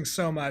interesting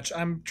so much.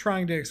 I'm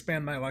trying to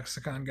expand my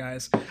lexicon,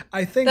 guys.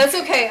 I think that's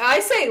okay. I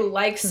say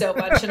like so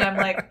much, and I'm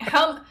like,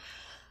 how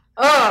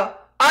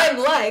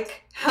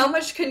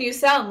much can you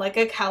sound like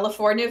a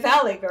California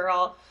Valley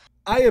girl?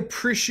 I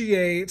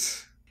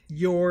appreciate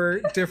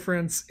your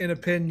difference in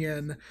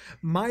opinion.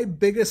 My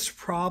biggest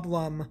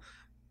problem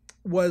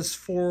was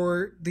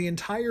for the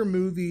entire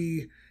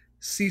movie,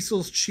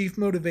 Cecil's chief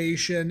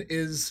motivation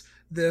is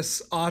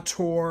this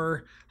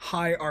auteur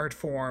high art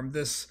form,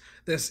 this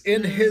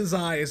in his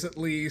eyes at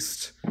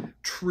least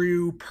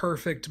true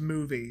perfect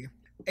movie.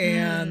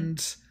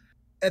 And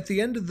at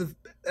the end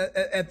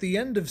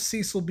of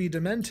Cecil Be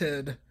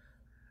Demented,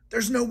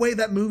 there's no way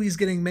that movie's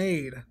getting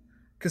made,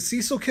 because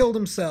Cecil killed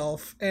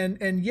himself,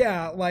 and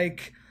yeah,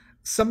 like,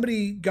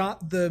 somebody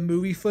got the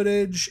movie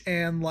footage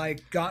and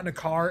like got in a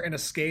car and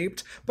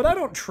escaped, but I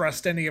don't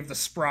trust any of the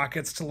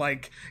sprockets to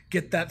like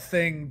get that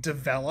thing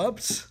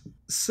developed.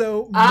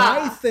 So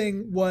my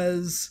thing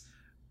was,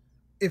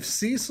 if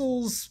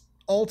Cecil's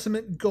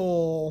ultimate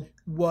goal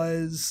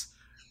was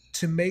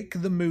to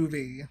make the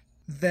movie,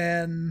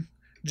 then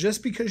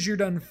just because you're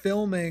done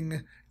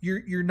filming,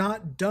 you're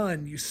not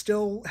done. You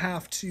still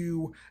have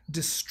to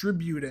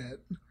distribute it.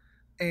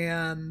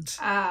 And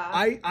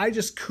I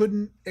just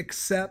couldn't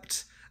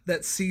accept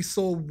that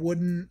Cecil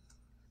wouldn't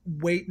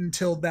wait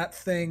until that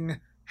thing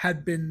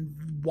had been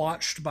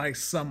watched by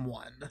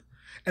someone.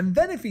 And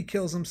then if he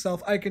kills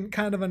himself, I can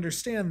kind of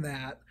understand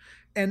that.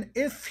 And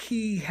if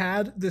he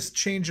had this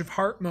change of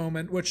heart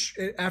moment, which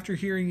after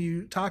hearing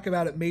you talk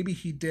about it, maybe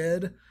he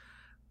did,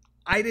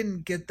 I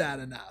didn't get that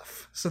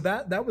enough. So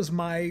that was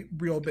my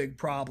real big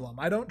problem.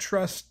 I don't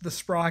trust the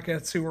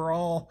Sprockets, who are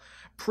all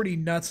pretty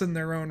nuts in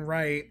their own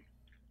right,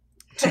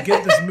 to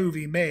get this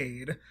movie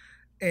made.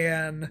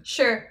 And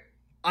sure,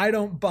 I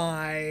don't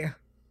buy,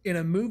 in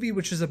a movie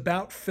which is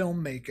about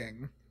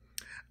filmmaking,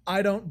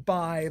 I don't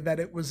buy that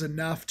it was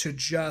enough to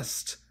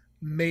just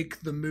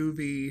make the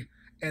movie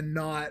and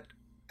not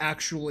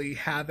actually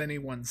have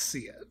anyone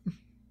see it.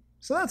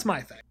 So that's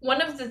my thing.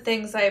 One of the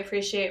things I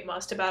appreciate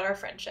most about our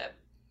friendship,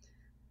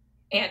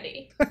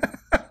 Andy,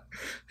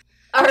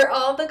 are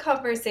all the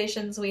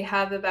conversations we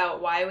have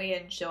about why we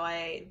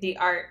enjoy the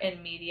art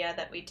and media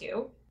that we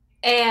do.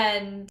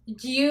 And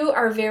you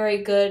are very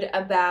good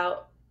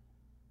about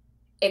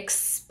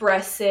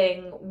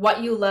expressing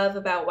what you love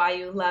about why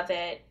you love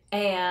it.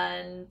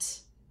 And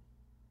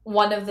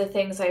one of the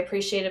things I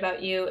appreciate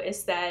about you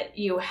is that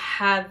you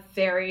have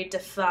very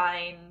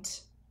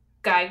defined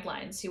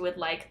guidelines you would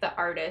like the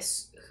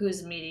artists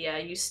whose media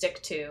you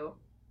stick to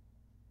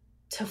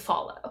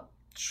follow.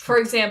 For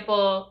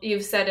example,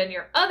 you've said in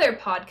your other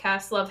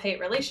podcast, Love Hate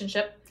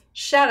Relationship,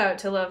 shout out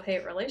to Love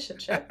Hate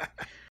Relationship,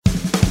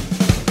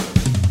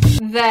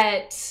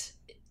 that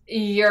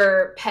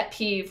your pet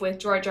peeve with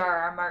George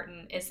R.R.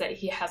 Martin is that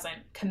he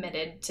hasn't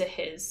committed to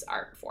his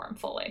art form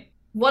fully.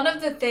 One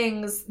of the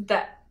things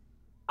that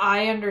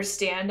I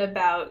understand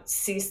about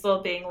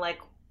Cecil being like,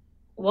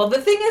 well,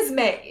 the thing is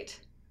made,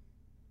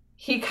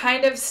 he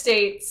kind of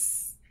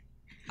states,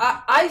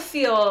 I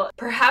feel,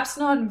 perhaps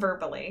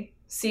non-verbally,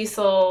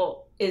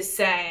 Cecil is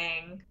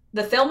saying,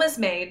 the film is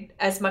made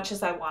as much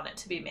as I want it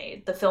to be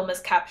made. The film is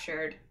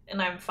captured,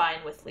 and I'm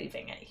fine with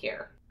leaving it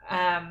here.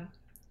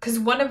 Because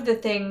one of the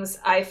things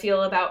I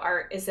feel about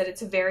art is that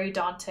it's very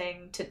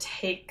daunting to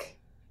take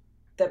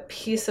the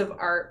piece of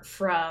art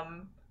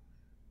from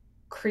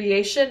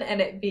creation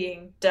and it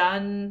being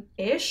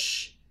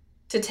done-ish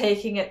to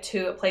taking it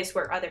to a place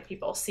where other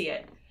people see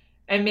it.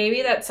 And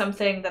maybe that's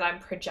something that I'm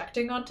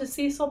projecting onto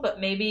Cecil, but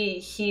maybe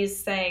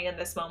he's saying in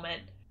this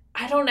moment,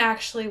 I don't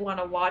actually want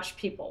to watch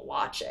people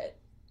watch it.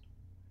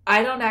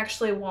 I don't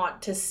actually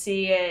want to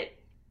see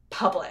it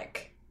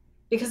public.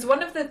 Because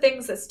one of the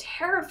things that's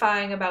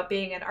terrifying about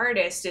being an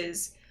artist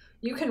is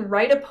you can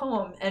write a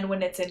poem, and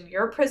when it's in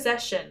your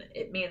possession,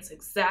 it means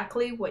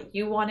exactly what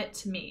you want it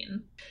to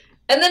mean.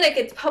 And then it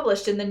gets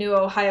published in the New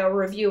Ohio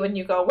Review, and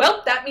you go,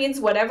 well, that means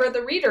whatever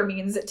the reader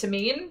means it to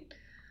mean.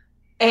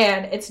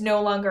 And it's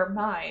no longer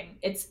mine.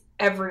 It's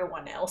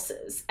everyone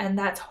else's. And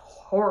that's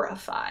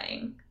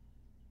horrifying.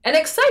 And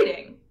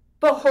exciting,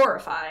 but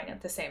horrifying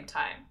at the same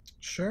time.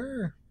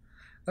 Sure.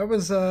 That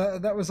was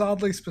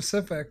oddly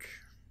specific.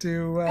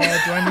 Do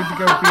I need to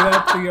go beat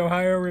up the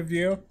Ohio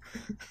Review?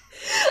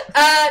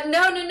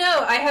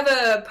 No. I have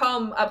a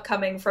poem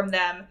upcoming from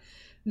them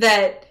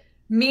that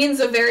means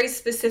a very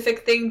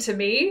specific thing to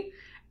me,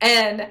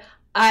 and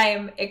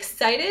I'm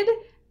excited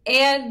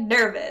and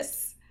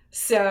nervous.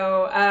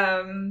 So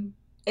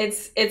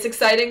it's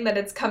exciting that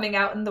it's coming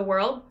out in the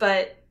world,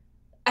 but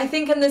I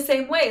think in the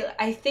same way,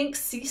 I think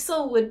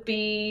Cecil would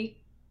be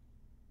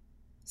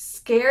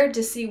scared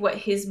to see what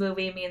his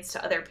movie means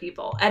to other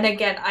people. And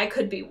again, I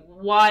could be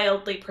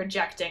wildly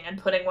projecting and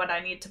putting what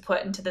I need to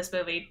put into this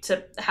movie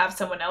to have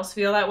someone else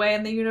feel that way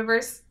in the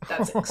universe.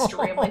 That's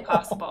extremely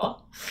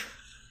possible.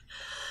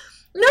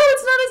 No,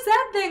 it's not a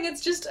sad thing.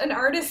 It's just an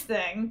artist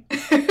thing.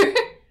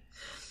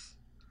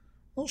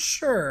 Well,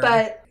 sure.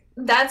 But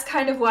that's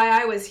kind of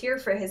why I was here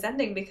for his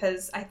ending,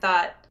 because I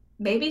thought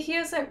maybe he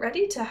isn't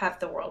ready to have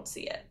the world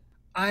see it.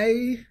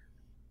 I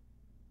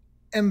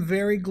am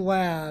very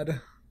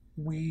glad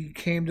we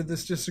came to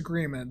this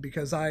disagreement,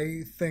 because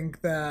I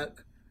think that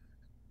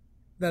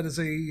is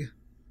a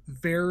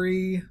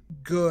very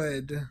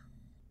good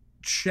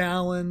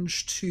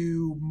challenge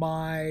to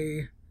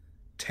my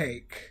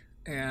take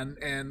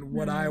and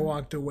what I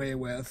walked away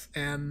with.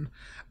 And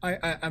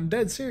I'm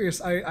dead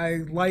serious.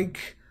 I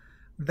like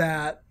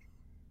that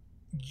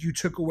you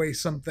took away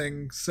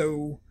something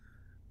so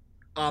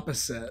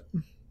opposite,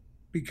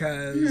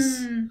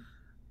 because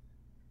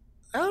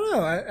I don't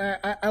know.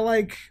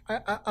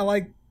 I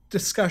like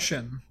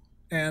discussion,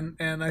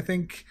 and I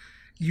think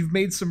you've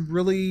made some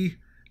really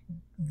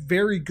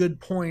very good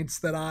points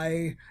that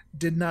I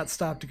did not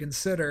stop to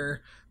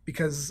consider,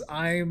 because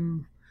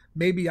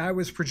maybe I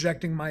was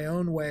projecting my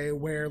own way,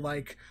 where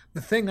like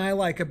the thing I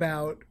like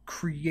about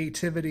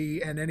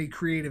creativity and any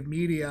creative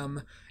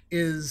medium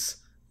is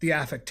the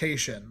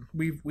affectation.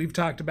 We've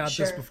talked about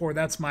this before.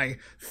 That's my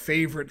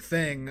favorite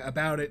thing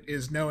about it,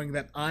 is knowing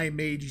that I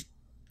made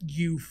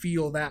you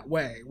feel that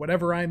way,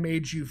 whatever I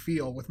made you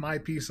feel with my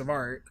piece of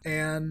art.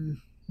 And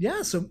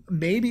yeah, so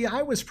maybe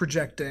I was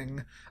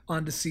projecting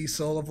onto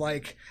Cecil of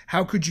like,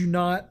 how could you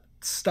not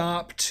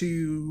stop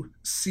to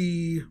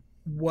see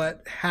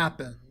what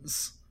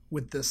happens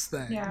with this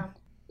thing? Yeah.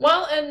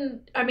 Well,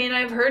 and I mean,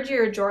 I've heard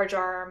your George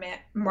R. R.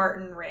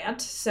 Martin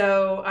rant,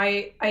 so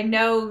I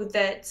know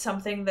that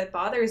something that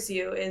bothers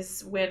you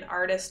is when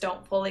artists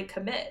don't fully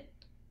commit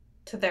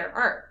to their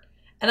art.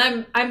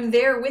 And I'm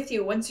there with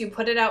you. Once you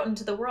put it out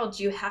into the world,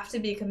 you have to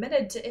be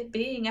committed to it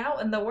being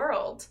out in the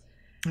world.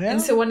 Yeah.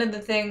 And so one of the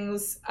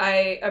things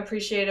I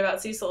appreciate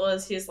about Cecil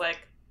is he's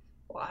like,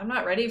 well, I'm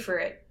not ready for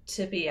it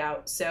to be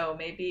out, so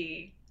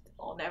maybe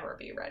I'll never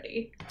be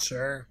ready.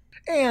 Sure.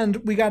 And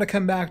we got to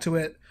come back to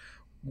it.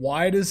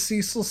 Why does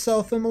Cecil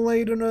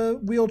self-immolate in a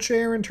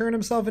wheelchair and turn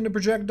himself into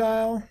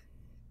projectile?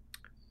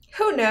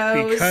 Who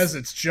knows? Because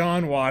it's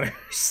John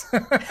Waters.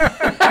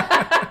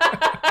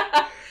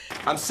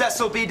 I'm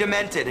Cecil B.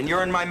 Demented, and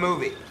you're in my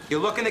movie. You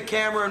look in the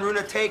camera and ruin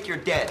a take, you're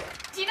dead.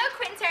 Do you know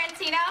Quentin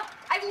Tarantino?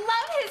 I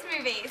love his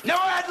movies. No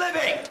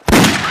ad-libbing!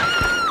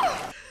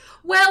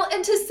 Well,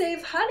 and to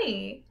save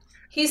Honey.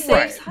 He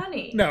saves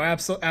Honey. No,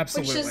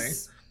 absolutely.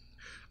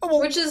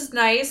 Which is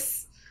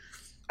nice.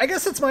 I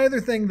guess that's my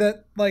other thing,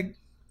 that like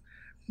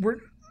we're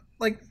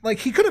like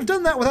he could have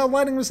done that without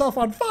lighting himself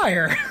on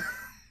fire.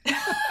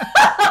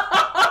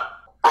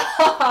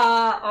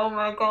 Oh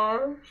my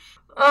god.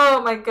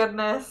 Oh my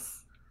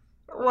goodness.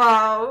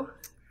 Wow.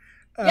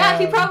 Yeah,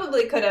 he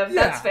probably could have.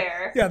 Yeah, that's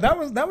fair. Yeah,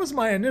 that was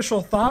my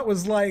initial thought,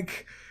 was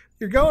like,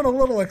 you're going a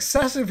little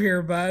excessive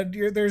here, bud.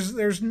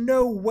 There's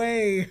no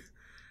way.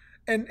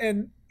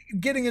 And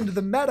getting into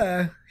the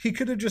meta, he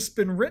could have just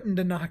been written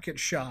to not get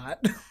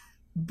shot.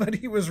 But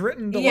he was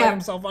written to light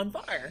himself on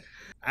fire.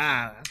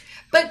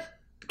 But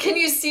can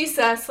you see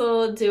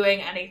Cecil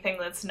doing anything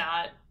that's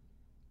not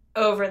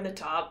over the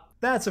top?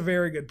 That's a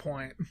very good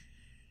point.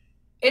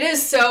 It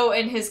is so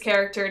in his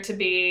character to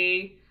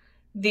be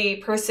the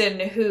person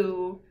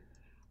who,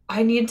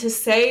 I need to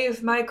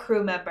save my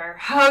crew member.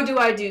 How do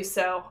I do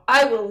so?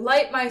 I will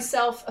light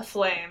myself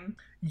aflame.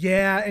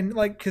 Yeah, and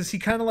like, because he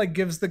kind of like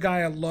gives the guy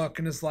a look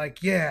and is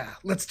like, yeah,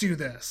 let's do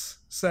this.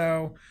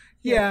 So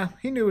yeah,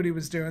 he knew what he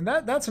was doing.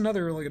 That's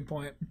another really good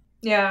point.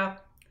 Yeah.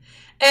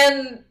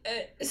 And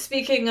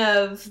speaking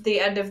of the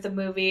end of the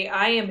movie,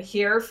 I am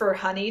here for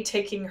Honey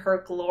taking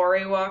her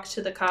glory walk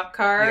to the cop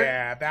car.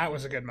 Yeah, that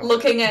was a good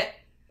moment.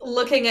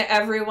 Looking at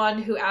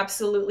everyone who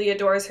absolutely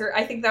adores her.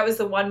 I think that was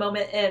the one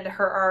moment in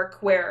her arc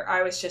where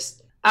I was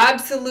just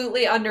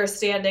absolutely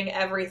understanding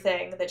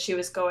everything that she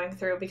was going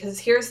through, because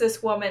here's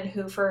this woman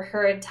who for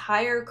her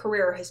entire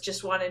career has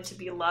just wanted to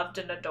be loved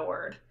and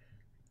adored.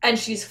 And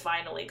she's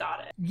finally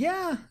got it.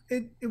 Yeah,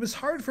 it was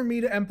hard for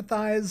me to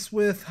empathize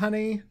with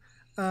Honey,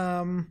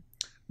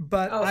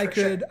 but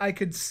I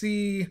could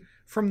see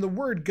from the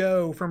word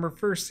go, from her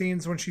first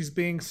scenes when she's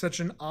being such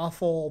an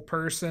awful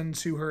person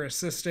to her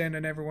assistant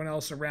and everyone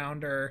else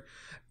around her,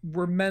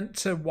 we're meant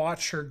to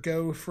watch her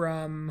go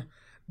from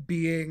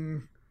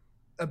being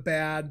a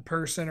bad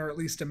person, or at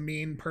least a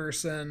mean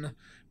person,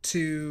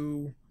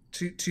 to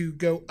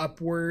go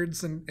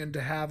upwards and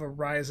to have a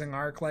rising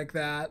arc like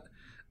that.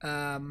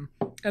 And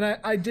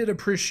I did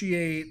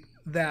appreciate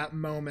that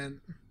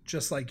moment,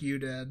 just like you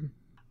did.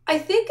 I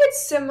think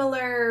it's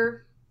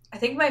similar. I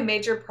think my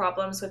major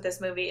problems with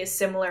this movie is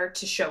similar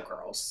to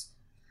Showgirls,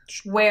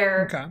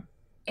 where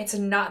it's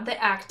not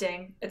the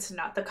acting, it's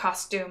not the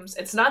costumes,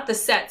 it's not the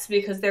sets,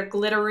 because their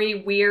glittery,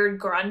 weird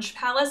grunge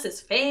palace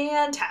is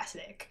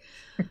fantastic.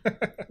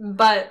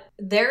 But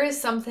there is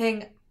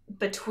something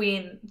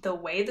between the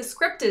way the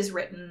script is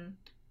written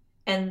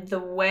and the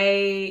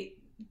way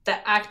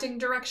the acting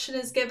direction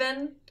is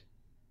given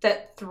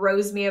that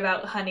throws me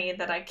about Honey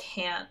that I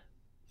can't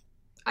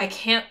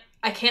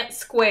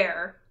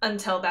square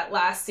until that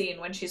last scene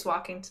when she's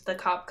walking to the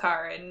cop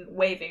car and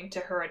waving to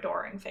her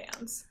adoring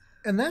fans.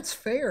 And that's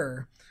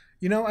fair.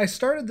 You know, I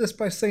started this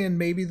by saying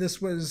maybe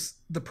this was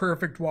the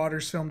perfect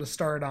Waters film to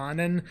start on,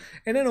 and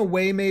in a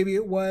way maybe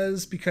it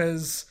was,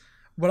 because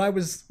what I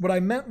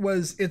meant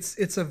was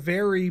it's a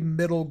very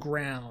middle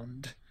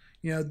ground.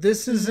 You know,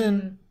 this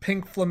isn't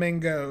Pink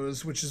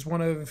Flamingos, which is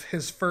one of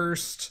his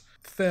first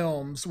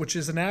films, which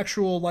is an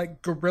actual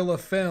like guerrilla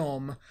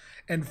film,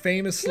 and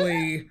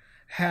famously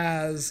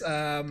has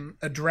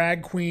a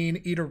drag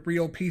queen eat a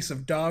real piece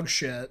of dog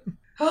shit.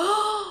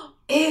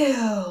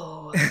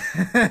 Ew.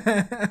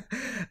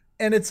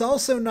 And it's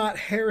also not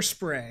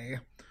Hairspray,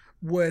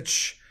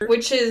 which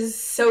is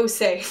so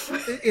safe.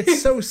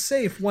 It's so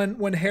safe. When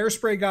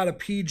Hairspray got a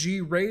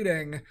PG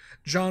rating,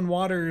 John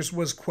Waters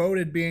was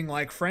quoted being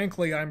like,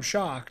 "Frankly, I'm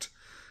shocked."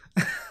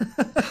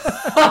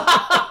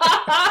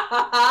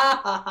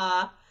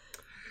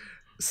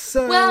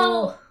 So,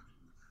 well,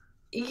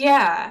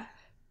 yeah.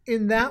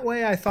 In that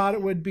way, I thought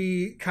it would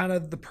be kind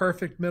of the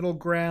perfect middle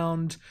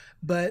ground,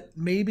 but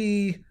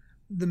maybe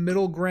the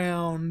middle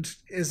ground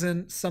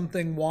isn't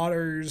something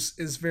Waters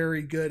is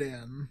very good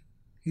in.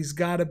 He's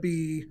got to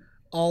be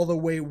all the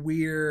way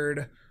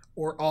weird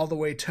or all the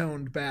way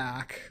toned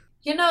back.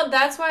 You know,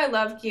 that's why I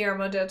love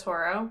Guillermo del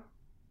Toro.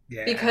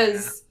 Yeah.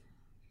 Because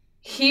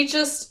he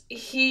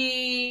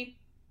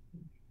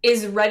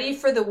is ready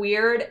for the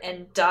weird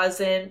and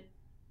doesn't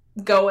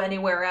go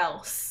anywhere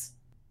else.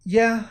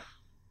 Yeah.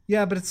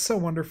 Yeah, but it's so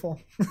wonderful.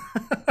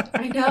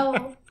 I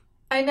know.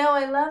 I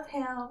love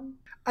him.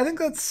 I think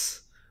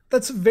that's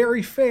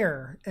very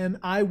fair, and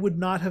I would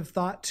not have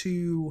thought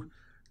to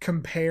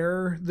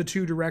compare the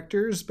two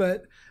directors,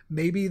 but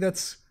maybe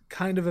that's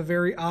kind of a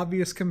very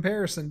obvious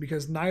comparison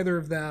because neither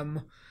of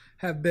them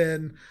have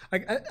been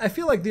like, I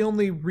feel like the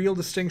only real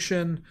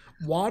distinction,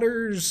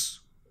 Waters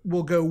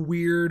will go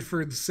weird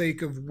for the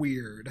sake of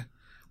weird.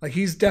 Like,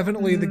 he's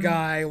definitely the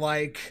guy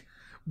like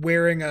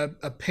wearing a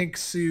pink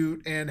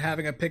suit and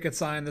having a picket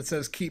sign that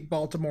says "Keep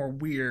Baltimore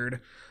Weird"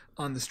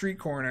 on the street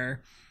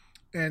corner.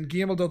 And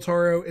Guillermo del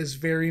Toro is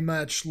very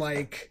much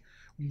like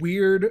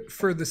weird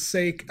for the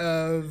sake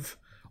of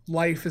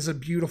life is a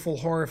beautiful,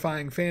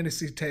 horrifying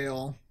fantasy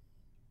tale.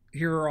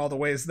 Here are all the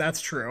ways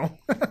that's true.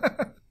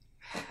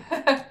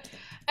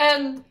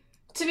 And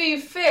to be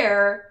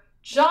fair,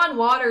 John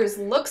Waters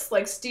looks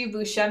like Steve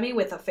Buscemi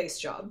with a face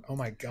job. Oh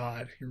my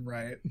God, you're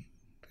right.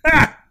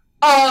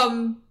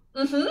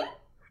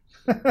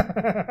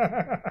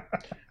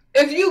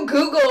 If you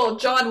Google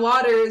John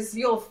Waters,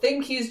 you'll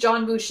think he's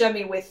John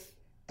Buscemi with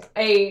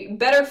a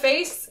better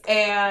face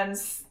and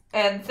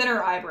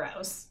thinner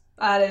eyebrows.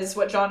 That is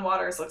what John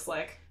Waters looks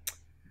like.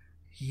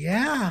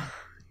 Yeah,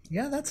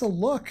 that's a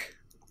look.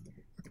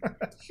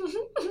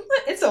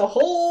 It's a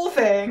whole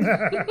thing.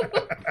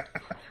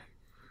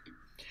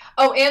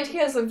 Oh, and he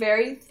has a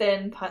very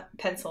thin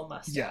pencil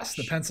mustache. Yes,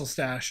 the pencil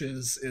stash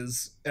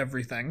is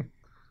everything.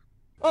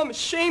 I'm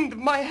ashamed of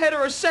my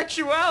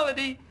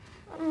heterosexuality.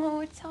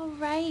 Oh, it's all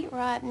right,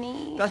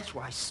 Rodney. That's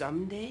why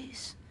some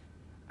days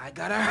I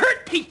gotta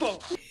hurt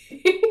people.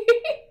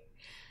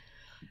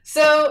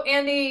 So,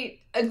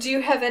 Andy, do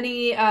you have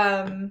any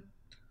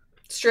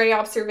stray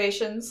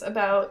observations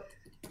about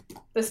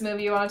this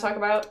movie you want to talk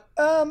about?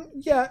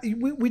 Yeah,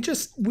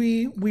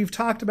 we've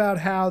talked about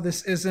how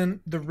this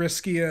isn't the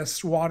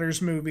riskiest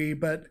Waters movie,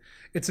 but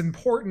it's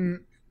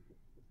important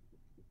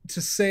to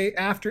say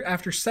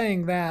after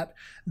saying that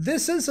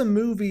this is a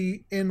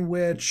movie in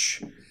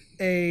which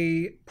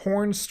a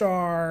porn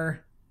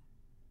star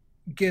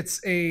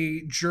gets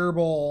a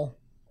gerbil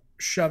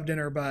shoved in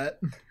her butt.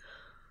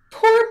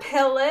 Poor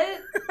Pillet.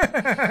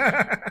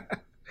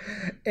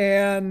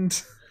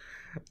 And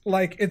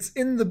like, it's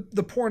in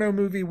the porno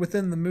movie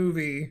within the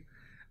movie,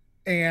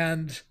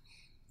 and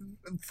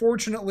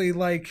fortunately,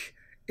 like,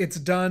 it's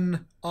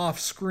done off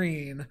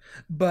screen,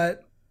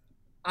 but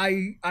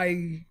I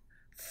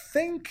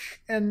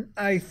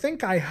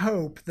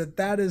hope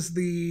that is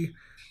the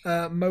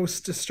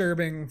most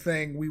disturbing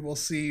thing we will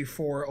see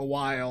for a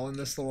while in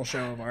this little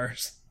show of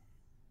ours.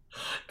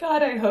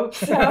 God, I hope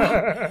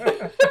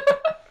so.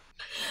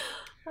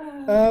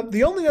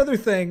 The only other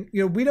thing,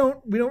 we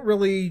don't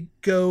really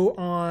go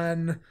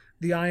on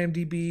the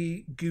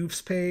IMDb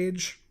Goofs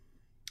page,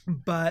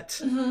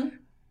 but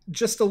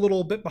just a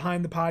little bit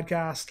behind the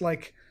podcast,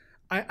 like,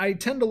 I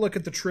tend to look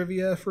at the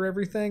trivia for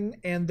everything,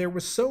 and there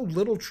was so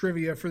little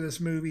trivia for this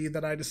movie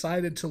that I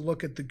decided to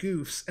look at the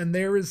Goofs, and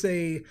there is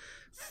a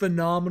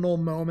phenomenal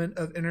moment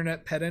of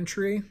internet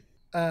pedantry.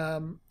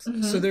 So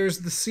there's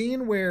the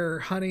scene where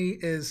Honey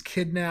is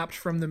kidnapped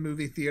from the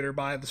movie theater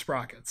by the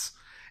Sprockets,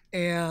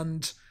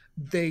 and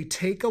they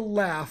take a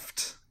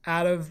left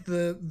out of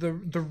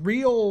the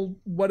real,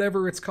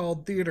 whatever it's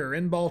called, theater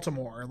in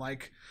Baltimore.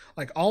 Like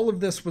all of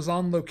this was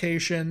on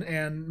location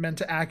and meant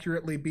to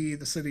accurately be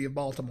the city of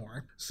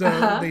Baltimore.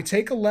 So they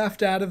take a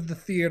left out of the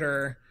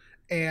theater,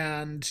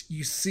 and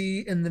you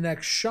see in the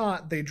next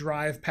shot they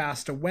drive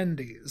past a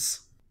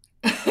Wendy's.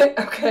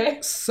 Okay.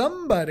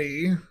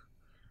 Somebody,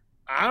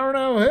 I don't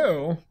know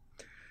who,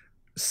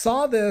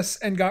 saw this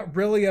and got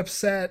really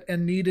upset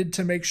and needed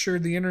to make sure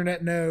the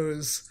internet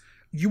knows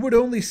You would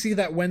only see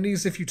that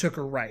Wendy's if you took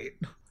a right.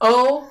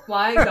 Oh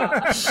my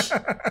gosh.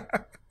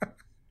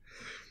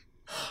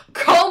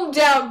 Calm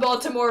down,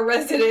 Baltimore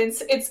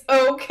residents. It's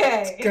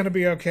okay. It's gonna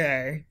be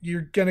okay.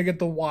 You're gonna get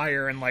The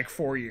Wire in like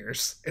 4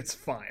 years. It's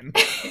fine.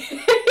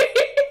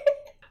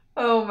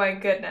 Oh my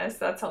goodness,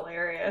 that's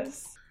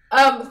hilarious.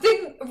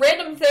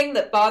 Random thing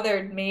that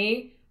bothered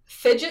me.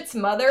 Fidget's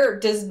mother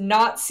does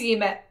not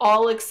seem at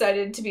all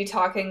excited to be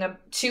talking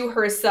to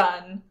her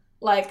son,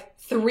 like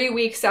 3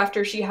 weeks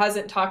after she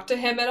hasn't talked to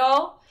him at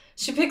all.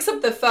 She picks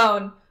up the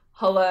phone.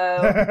 Hello.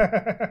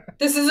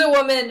 This is a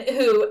woman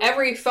who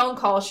every phone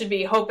call should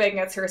be hoping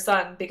it's her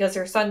son because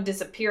her son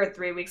disappeared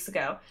 3 weeks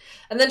ago.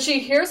 And then she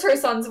hears her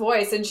son's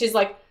voice and she's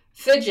like,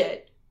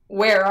 Fidget,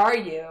 where are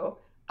you?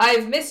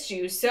 I've missed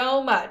you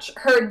so much.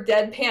 Her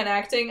deadpan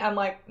acting, I'm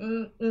like,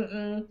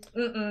 nope.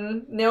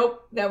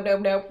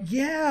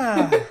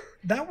 Yeah,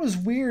 that was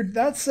weird.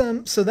 That's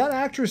so that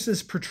actress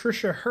is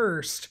Patricia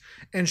Hearst,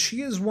 and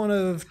she is one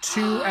of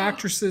 2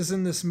 actresses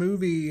in this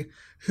movie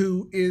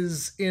who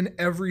is in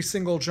every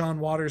single John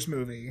Waters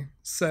movie.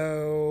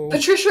 So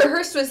Patricia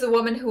Hearst was the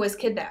woman who was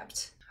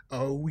kidnapped.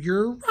 Oh,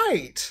 you're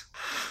right.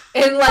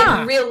 In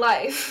real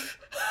life.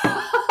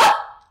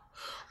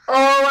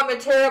 Oh, I'm a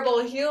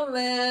terrible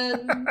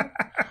human.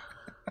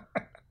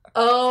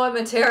 Oh, I'm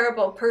a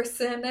terrible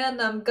person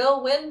and I'm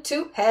going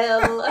to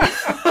hell.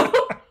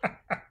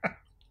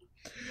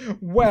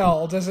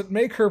 Well, does it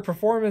make her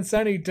performance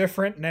any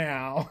different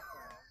now?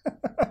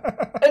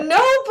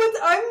 No, but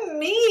I'm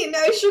mean.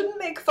 I shouldn't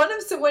make fun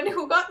of someone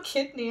who got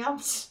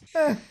kidnapped.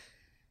 And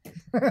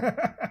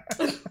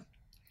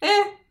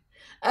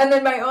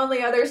then my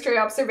only other stray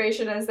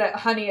observation is that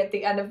Honey at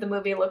the end of the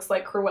movie looks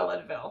like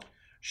Cruella DeVille.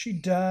 She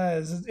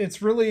does.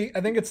 It's really,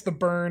 I think it's the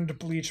burned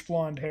bleach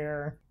blonde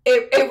hair.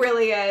 It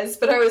really is.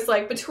 But I was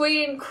like,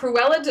 between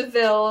Cruella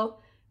DeVille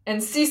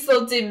and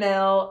Cecil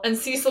DeMille and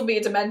Cecil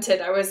B.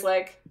 Demented, I was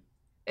like,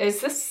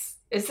 is this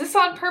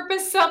on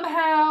purpose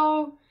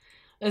somehow?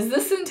 Is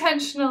this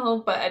intentional?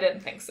 But I didn't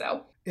think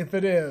so. If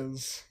it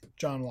is,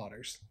 John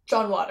Waters.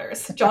 John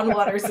Waters. John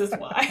Waters is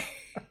why.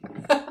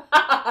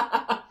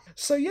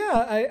 So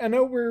yeah, I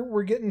know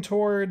we're getting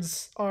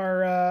towards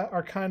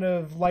our kind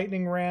of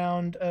lightning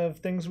round of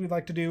things we'd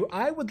like to do.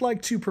 I would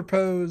like to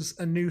propose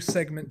a new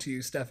segment to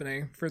you,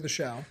 Stephanie, for the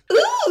show.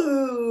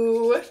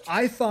 Ooh!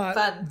 I thought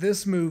Fun.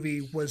 This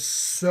movie was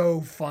so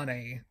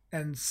funny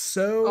and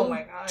so Oh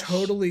my gosh.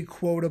 totally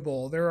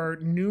quotable. There are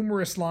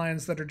numerous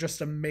lines that are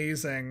just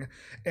amazing,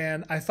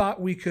 and I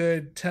thought we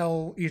could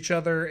tell each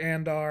other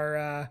and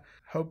our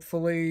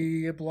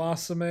hopefully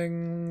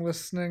blossoming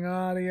listening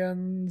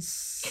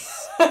audience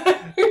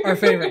our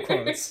favorite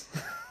quotes.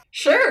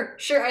 Sure.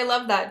 I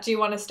love that. Do you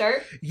want to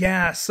start?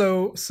 Yeah,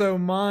 so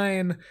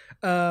mine,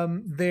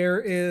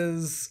 there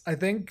is, I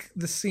think,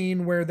 the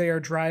scene where they are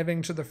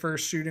driving to the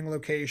first shooting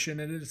location,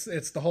 and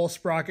it's the whole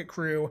Sprocket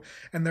crew,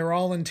 and they're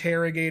all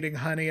interrogating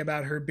Honey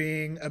about her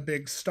being a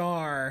big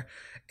star,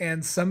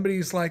 and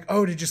somebody's like,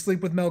 oh, did you sleep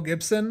with Mel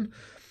Gibson?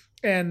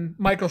 And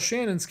Michael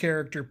Shannon's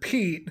character,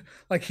 Pete,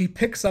 like, he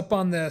picks up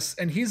on this,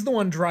 and he's the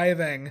one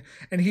driving,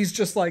 and he's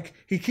just like,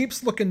 he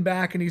keeps looking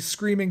back, and he's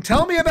screaming,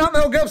 tell me about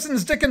Mel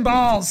Gibson's dick and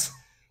balls!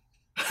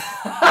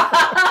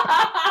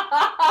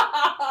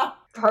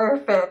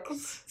 Perfect.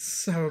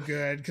 So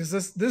good, because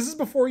this is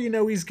before you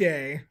know he's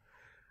gay.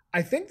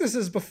 I think this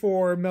is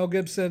before Mel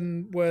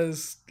Gibson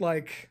was,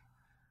 like,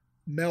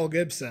 Mel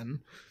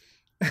Gibson.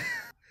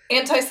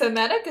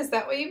 Anti-Semitic? Is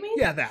that what you mean?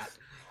 Yeah, that.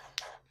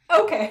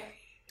 Okay.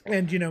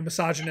 And,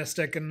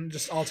 misogynistic and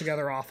just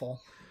altogether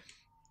awful.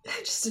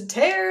 Just a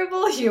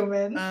terrible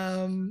human.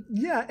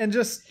 Yeah, and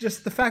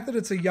just the fact that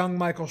it's a young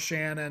Michael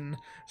Shannon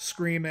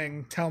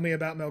screaming, tell me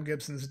about Mel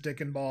Gibson's dick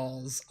and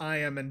balls. I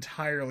am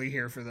entirely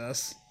here for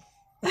this.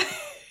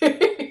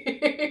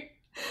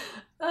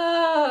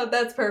 Oh,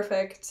 that's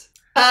perfect.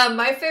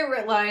 My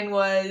favorite line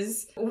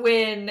was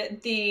when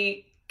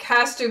the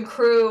cast and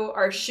crew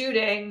are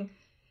shooting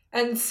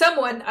and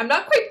someone, I'm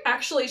not quite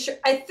actually sure,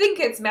 I think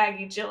it's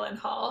Maggie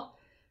Gyllenhaal,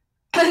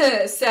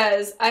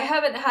 says, I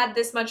haven't had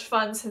this much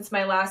fun since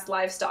my last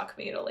livestock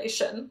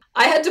mutilation.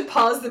 I had to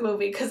pause the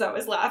movie because I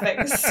was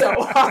laughing so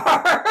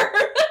hard.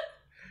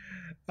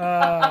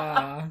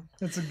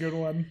 That's a good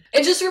one.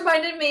 It just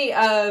reminded me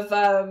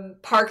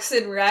of Parks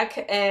and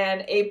Rec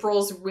and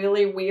April's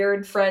really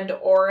weird friend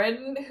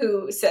Oren,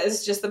 who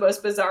says just the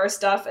most bizarre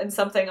stuff, and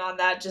something on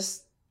that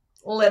just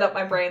lit up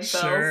my brain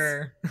cells.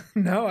 Sure.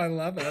 No, I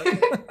love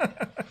it.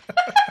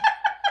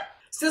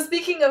 So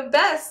speaking of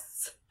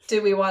bests,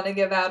 do we want to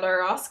give out our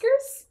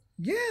Oscars?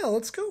 Yeah,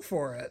 let's go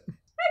for it.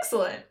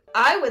 Excellent.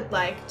 I would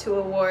like to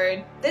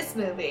award this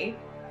movie,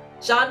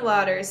 John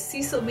Waters'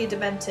 Cecil B.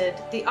 Demented,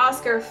 the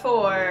Oscar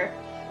for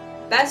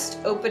Best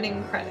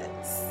Opening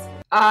Credits.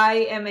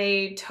 I am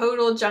a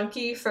total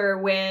junkie for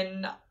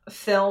when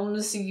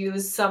films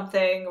use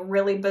something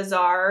really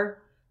bizarre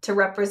to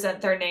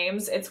represent their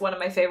names. It's one of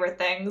my favorite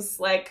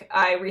things. Like,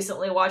 I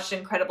recently watched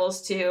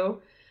Incredibles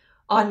 2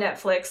 on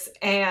Netflix,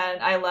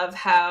 and I love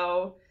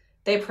how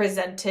they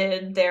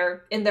presented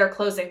in their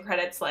closing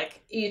credits,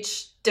 like,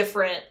 each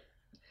different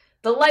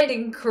the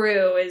lighting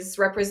crew is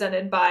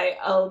represented by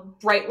a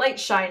bright light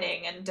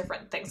shining and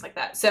different things like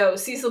that. So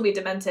Cecil B.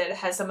 Demented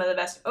has some of the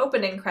best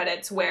opening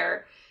credits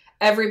where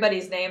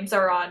everybody's names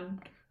are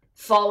on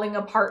falling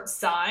apart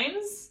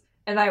signs.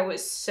 And I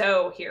was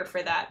so here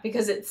for that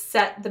because it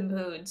set the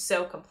mood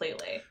so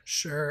completely.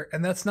 Sure.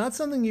 And that's not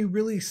something you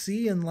really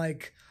see in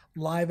like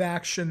live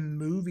action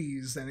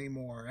movies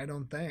anymore, I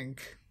don't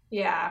think.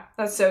 Yeah,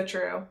 that's so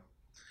true.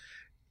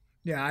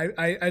 Yeah,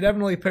 I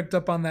definitely picked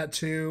up on that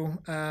too.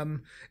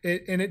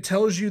 It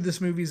tells you this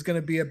movie's going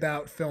to be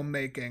about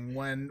filmmaking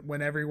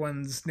when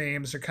everyone's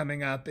names are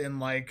coming up in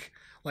like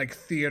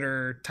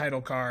theater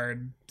title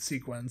card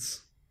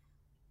sequence.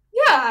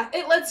 Yeah,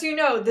 it lets you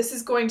know this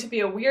is going to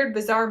be a weird,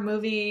 bizarre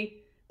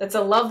movie that's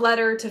a love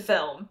letter to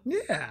film.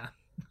 Yeah.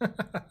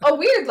 A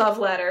weird love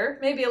letter,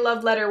 maybe a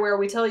love letter where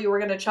we tell you we're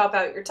going to chop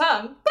out your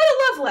tongue, but a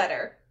love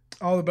letter.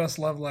 All the best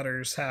love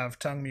letters have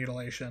tongue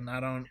mutilation. I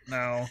don't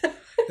know.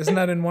 Isn't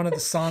that in one of the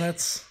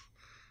sonnets?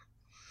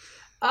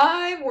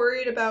 I'm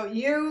worried about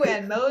you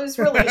and Mo's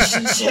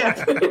relationship.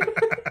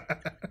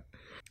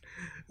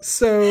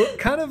 So,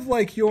 kind of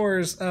like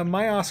yours,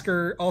 my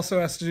Oscar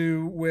also has to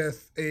do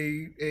with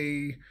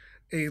a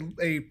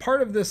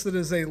part of this that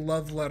is a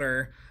love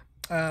letter.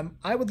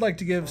 I would like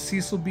to give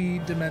Cecil B.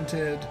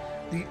 Demented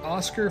the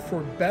Oscar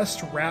for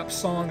Best Rap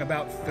Song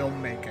About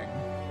Filmmaking.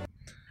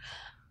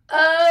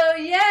 Oh,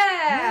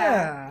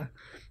 yeah.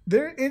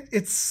 Yeah.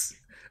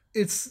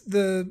 It's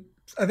the,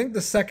 I think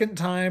the second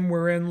time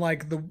we're in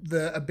like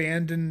the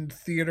abandoned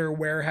theater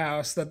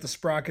warehouse that the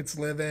Sprockets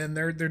live in.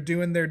 They're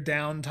doing their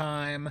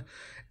downtime,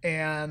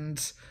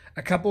 and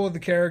a couple of the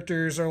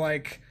characters are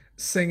like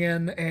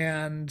singing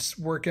and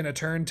working a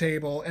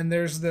turntable, and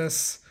there's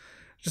this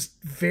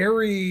just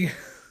very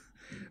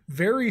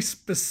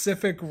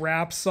specific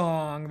rap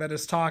song that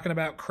is talking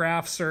about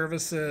craft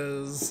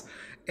services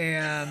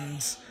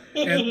and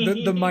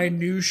the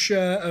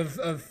minutia of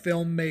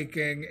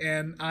filmmaking,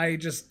 and I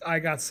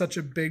got such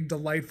a big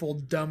delightful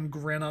dumb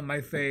grin on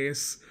my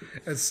face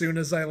as soon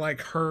as I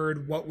like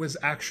heard what was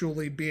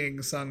actually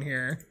being sung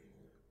here.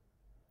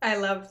 I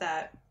love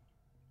that.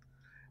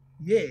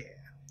 Yeah.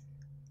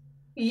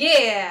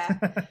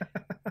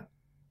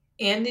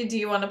 Andy, do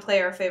you want to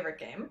play our favorite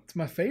game? It's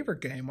my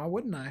favorite game. Why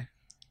wouldn't I?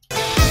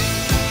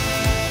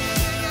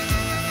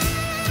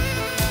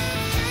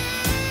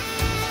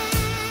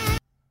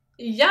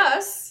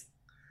 Yes.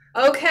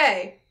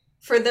 Okay.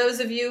 For those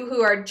of you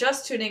who are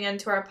just tuning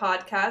into our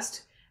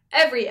podcast,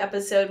 every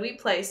episode we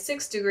play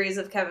 6 Degrees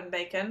of Kevin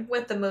Bacon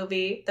with the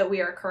movie that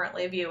we are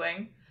currently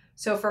viewing.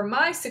 So for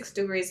my 6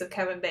 Degrees of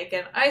Kevin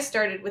Bacon, I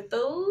started with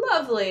the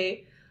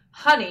lovely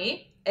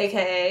Honey,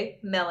 aka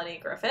Melanie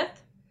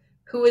Griffith,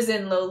 who was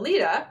in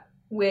Lolita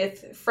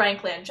with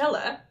Frank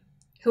Langella,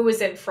 who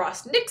was in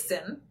Frost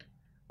Nixon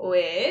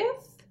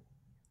with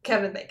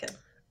Kevin Bacon.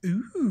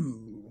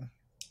 Ooh,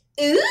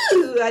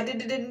 I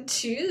did it in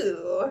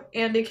 2.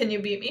 Andy, can you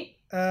beat me?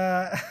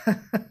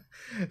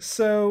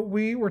 So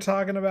we were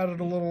talking about it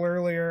a little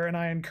earlier, and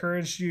I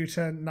encouraged you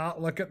to not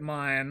look at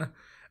mine.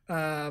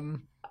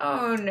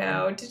 Oh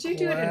no, did you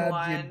do it in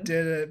 1? You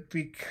did it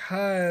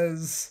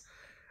because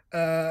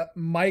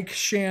Mike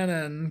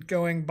Shannon,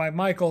 going by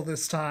Michael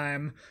this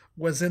time,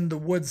 was in The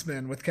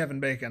Woodsman with Kevin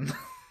Bacon.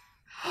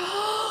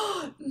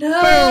 No!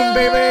 Boom,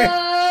 baby!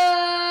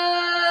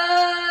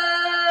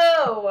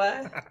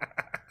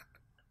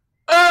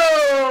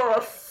 Oh,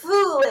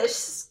 foolish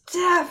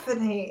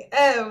Stephanie.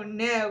 Oh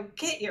no,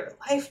 get your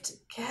life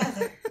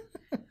together.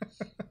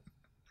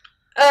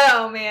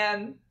 Oh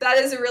man,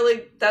 that's a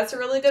really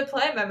good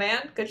play, my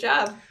man. Good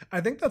job.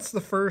 I think that's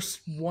the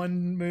first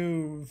one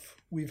move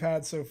we've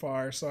had so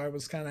far, so I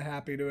was kind of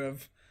happy to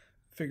have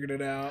figured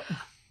it out.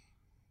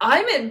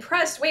 I'm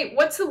impressed. Wait,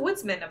 what's The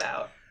Woodsman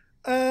about?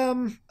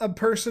 A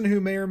person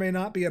who may or may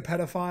not be a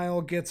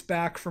pedophile gets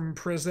back from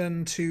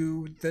prison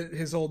to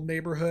his old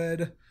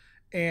neighborhood,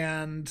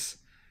 and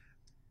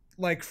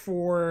like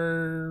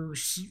for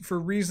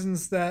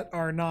reasons that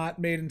are not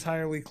made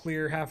entirely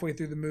clear halfway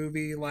through the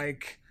movie,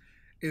 like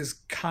is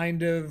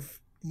kind of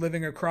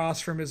living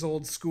across from his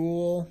old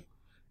school,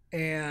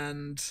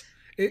 and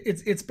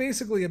it's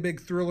basically a big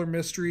thriller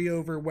mystery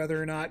over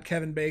whether or not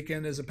Kevin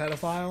Bacon is a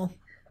pedophile.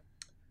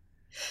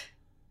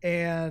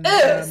 And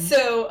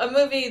so a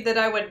movie that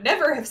I would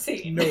never have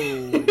seen.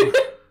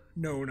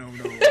 No.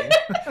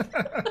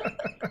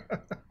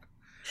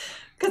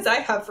 Because I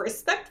have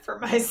respect for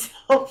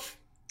myself.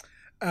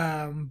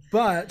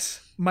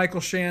 But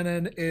Michael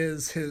Shannon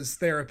is his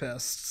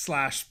therapist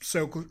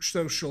 /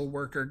 social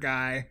worker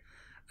guy.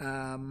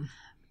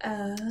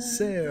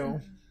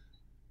 So.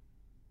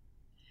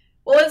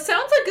 Well, it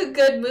sounds like a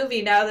good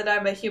movie now that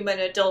I'm a human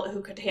adult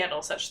who could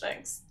handle such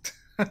things.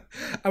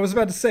 I was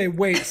about to say,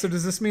 wait, so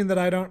does this mean that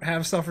I don't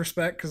have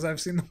self-respect because I've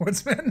seen The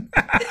Woodsman?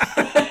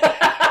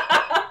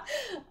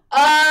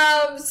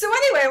 So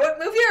anyway, what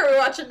movie are we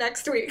watching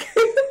next week?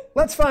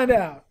 Let's find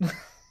out.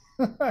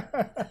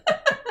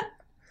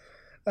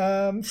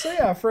 So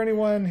yeah, for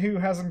anyone who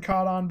hasn't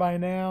caught on by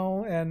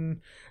now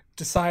and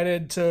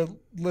decided to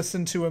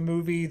listen to a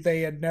movie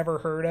they had never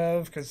heard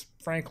of, because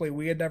frankly,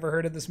 we had never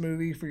heard of this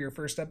movie for your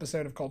first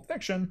episode of Cult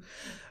Fiction.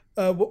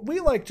 What we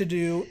like to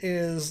do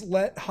is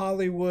let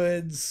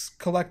Hollywood's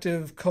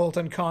collective cult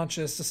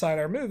unconscious decide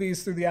our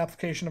movies through the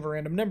application of a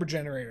random number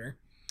generator.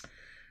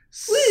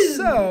 Woo!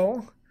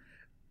 So,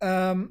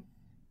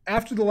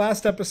 after the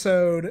last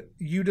episode,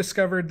 you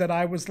discovered that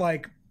I was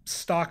like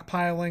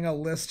stockpiling a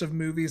list of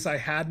movies I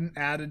hadn't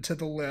added to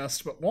the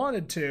list but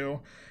wanted to,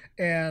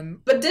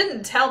 but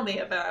didn't tell me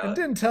about. And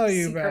didn't tell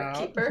you Secret about.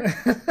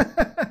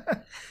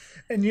 Keeper.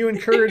 And you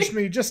encouraged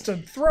me just to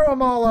throw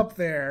them all up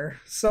there,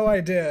 so I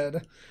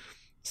did.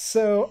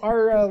 So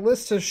our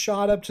list has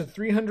shot up to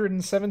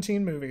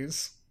 317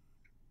 movies.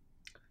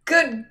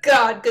 Good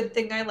God, good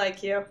thing I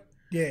like you.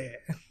 Yeah.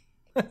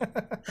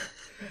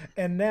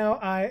 And now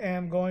I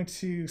am going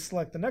to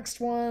select the next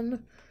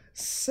one.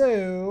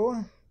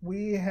 So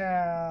we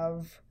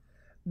have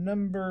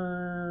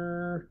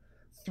number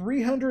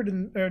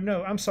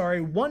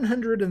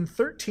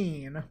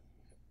 113.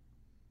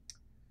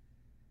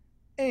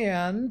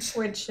 And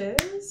which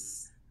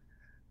is?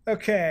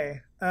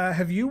 Okay.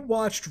 Have you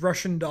watched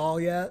Russian Doll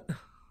yet?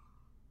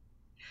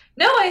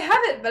 No, I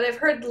haven't, but I've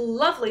heard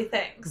lovely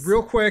things.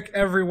 Real quick,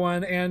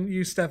 everyone, and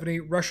you, Stephanie,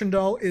 Russian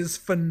Doll is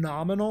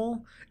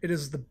phenomenal. It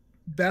is the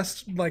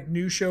best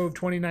new show of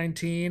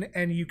 2019,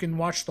 and you can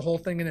watch the whole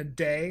thing in a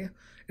day.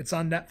 It's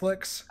on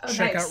Netflix.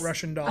 Check out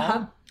Russian Doll.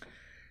 Uh-huh.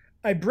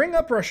 I bring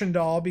up Russian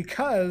Doll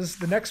because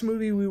the next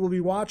movie we will be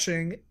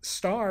watching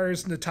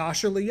stars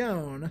Natasha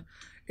Lyonne.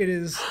 It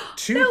is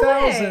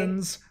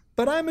 2000s,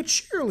 but I'm a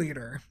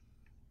cheerleader.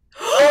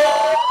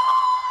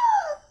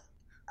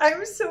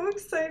 I'm so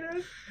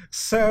excited.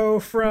 So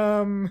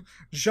from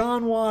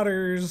John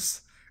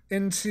Waters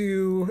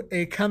into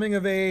a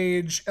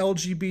coming-of-age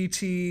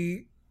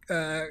LGBT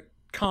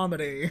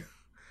comedy,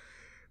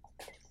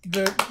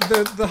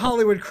 the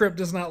Hollywood Crypt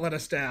does not let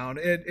us down.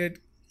 It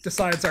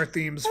decides our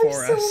themes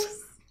for us.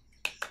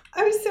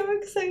 I'm so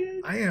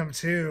excited. I am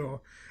too.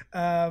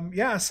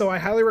 So I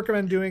highly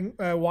recommend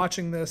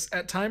watching this.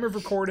 At time of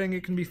recording,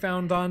 it can be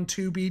found on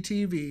Tubi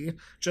TV,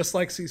 just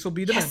like Cecil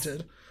B.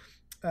 Demented.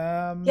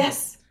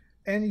 Yes.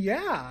 And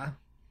yeah.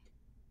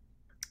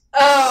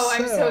 Oh,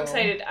 I'm so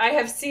excited. I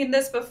have seen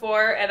this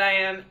before, and I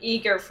am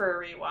eager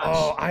for a rewatch.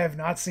 Oh, I have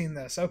not seen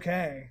this.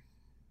 Okay.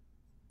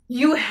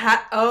 You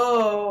have...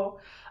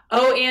 Oh,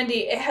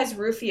 Andy, it has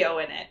Rufio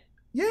in it.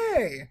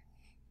 Yay!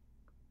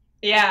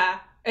 Yeah,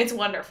 it's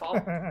wonderful.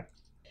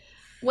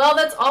 Well,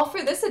 that's all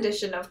for this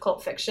edition of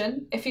Cult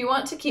Fiction. If you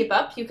want to keep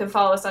up, you can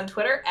follow us on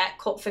Twitter at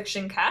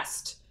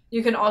CultFictionCast.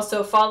 You can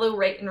also follow,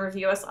 rate, and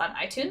review us on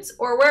iTunes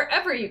or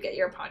wherever you get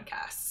your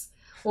podcasts.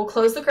 We'll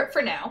close the crypt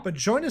for now. But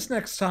join us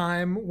next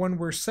time when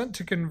we're sent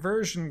to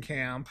conversion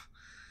camp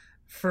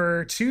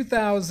for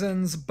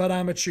 2000's But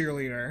I'm a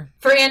Cheerleader.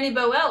 For Andy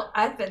Boel,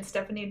 I've been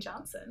Stephanie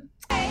Johnson.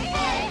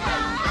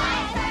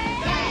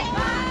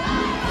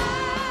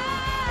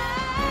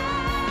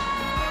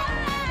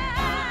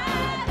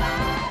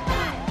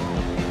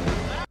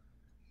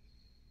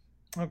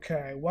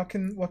 Okay, what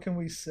can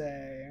we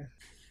say?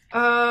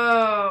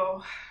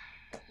 Oh,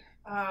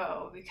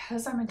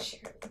 because I'm a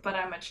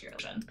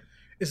cheerleader.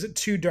 Is it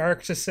too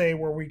dark to say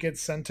where we get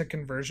sent to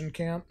conversion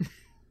camp?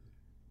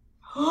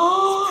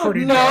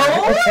 Pretty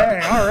dark.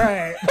 Okay, all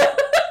right.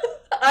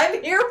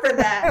 I'm here for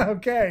that.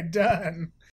 Okay, done.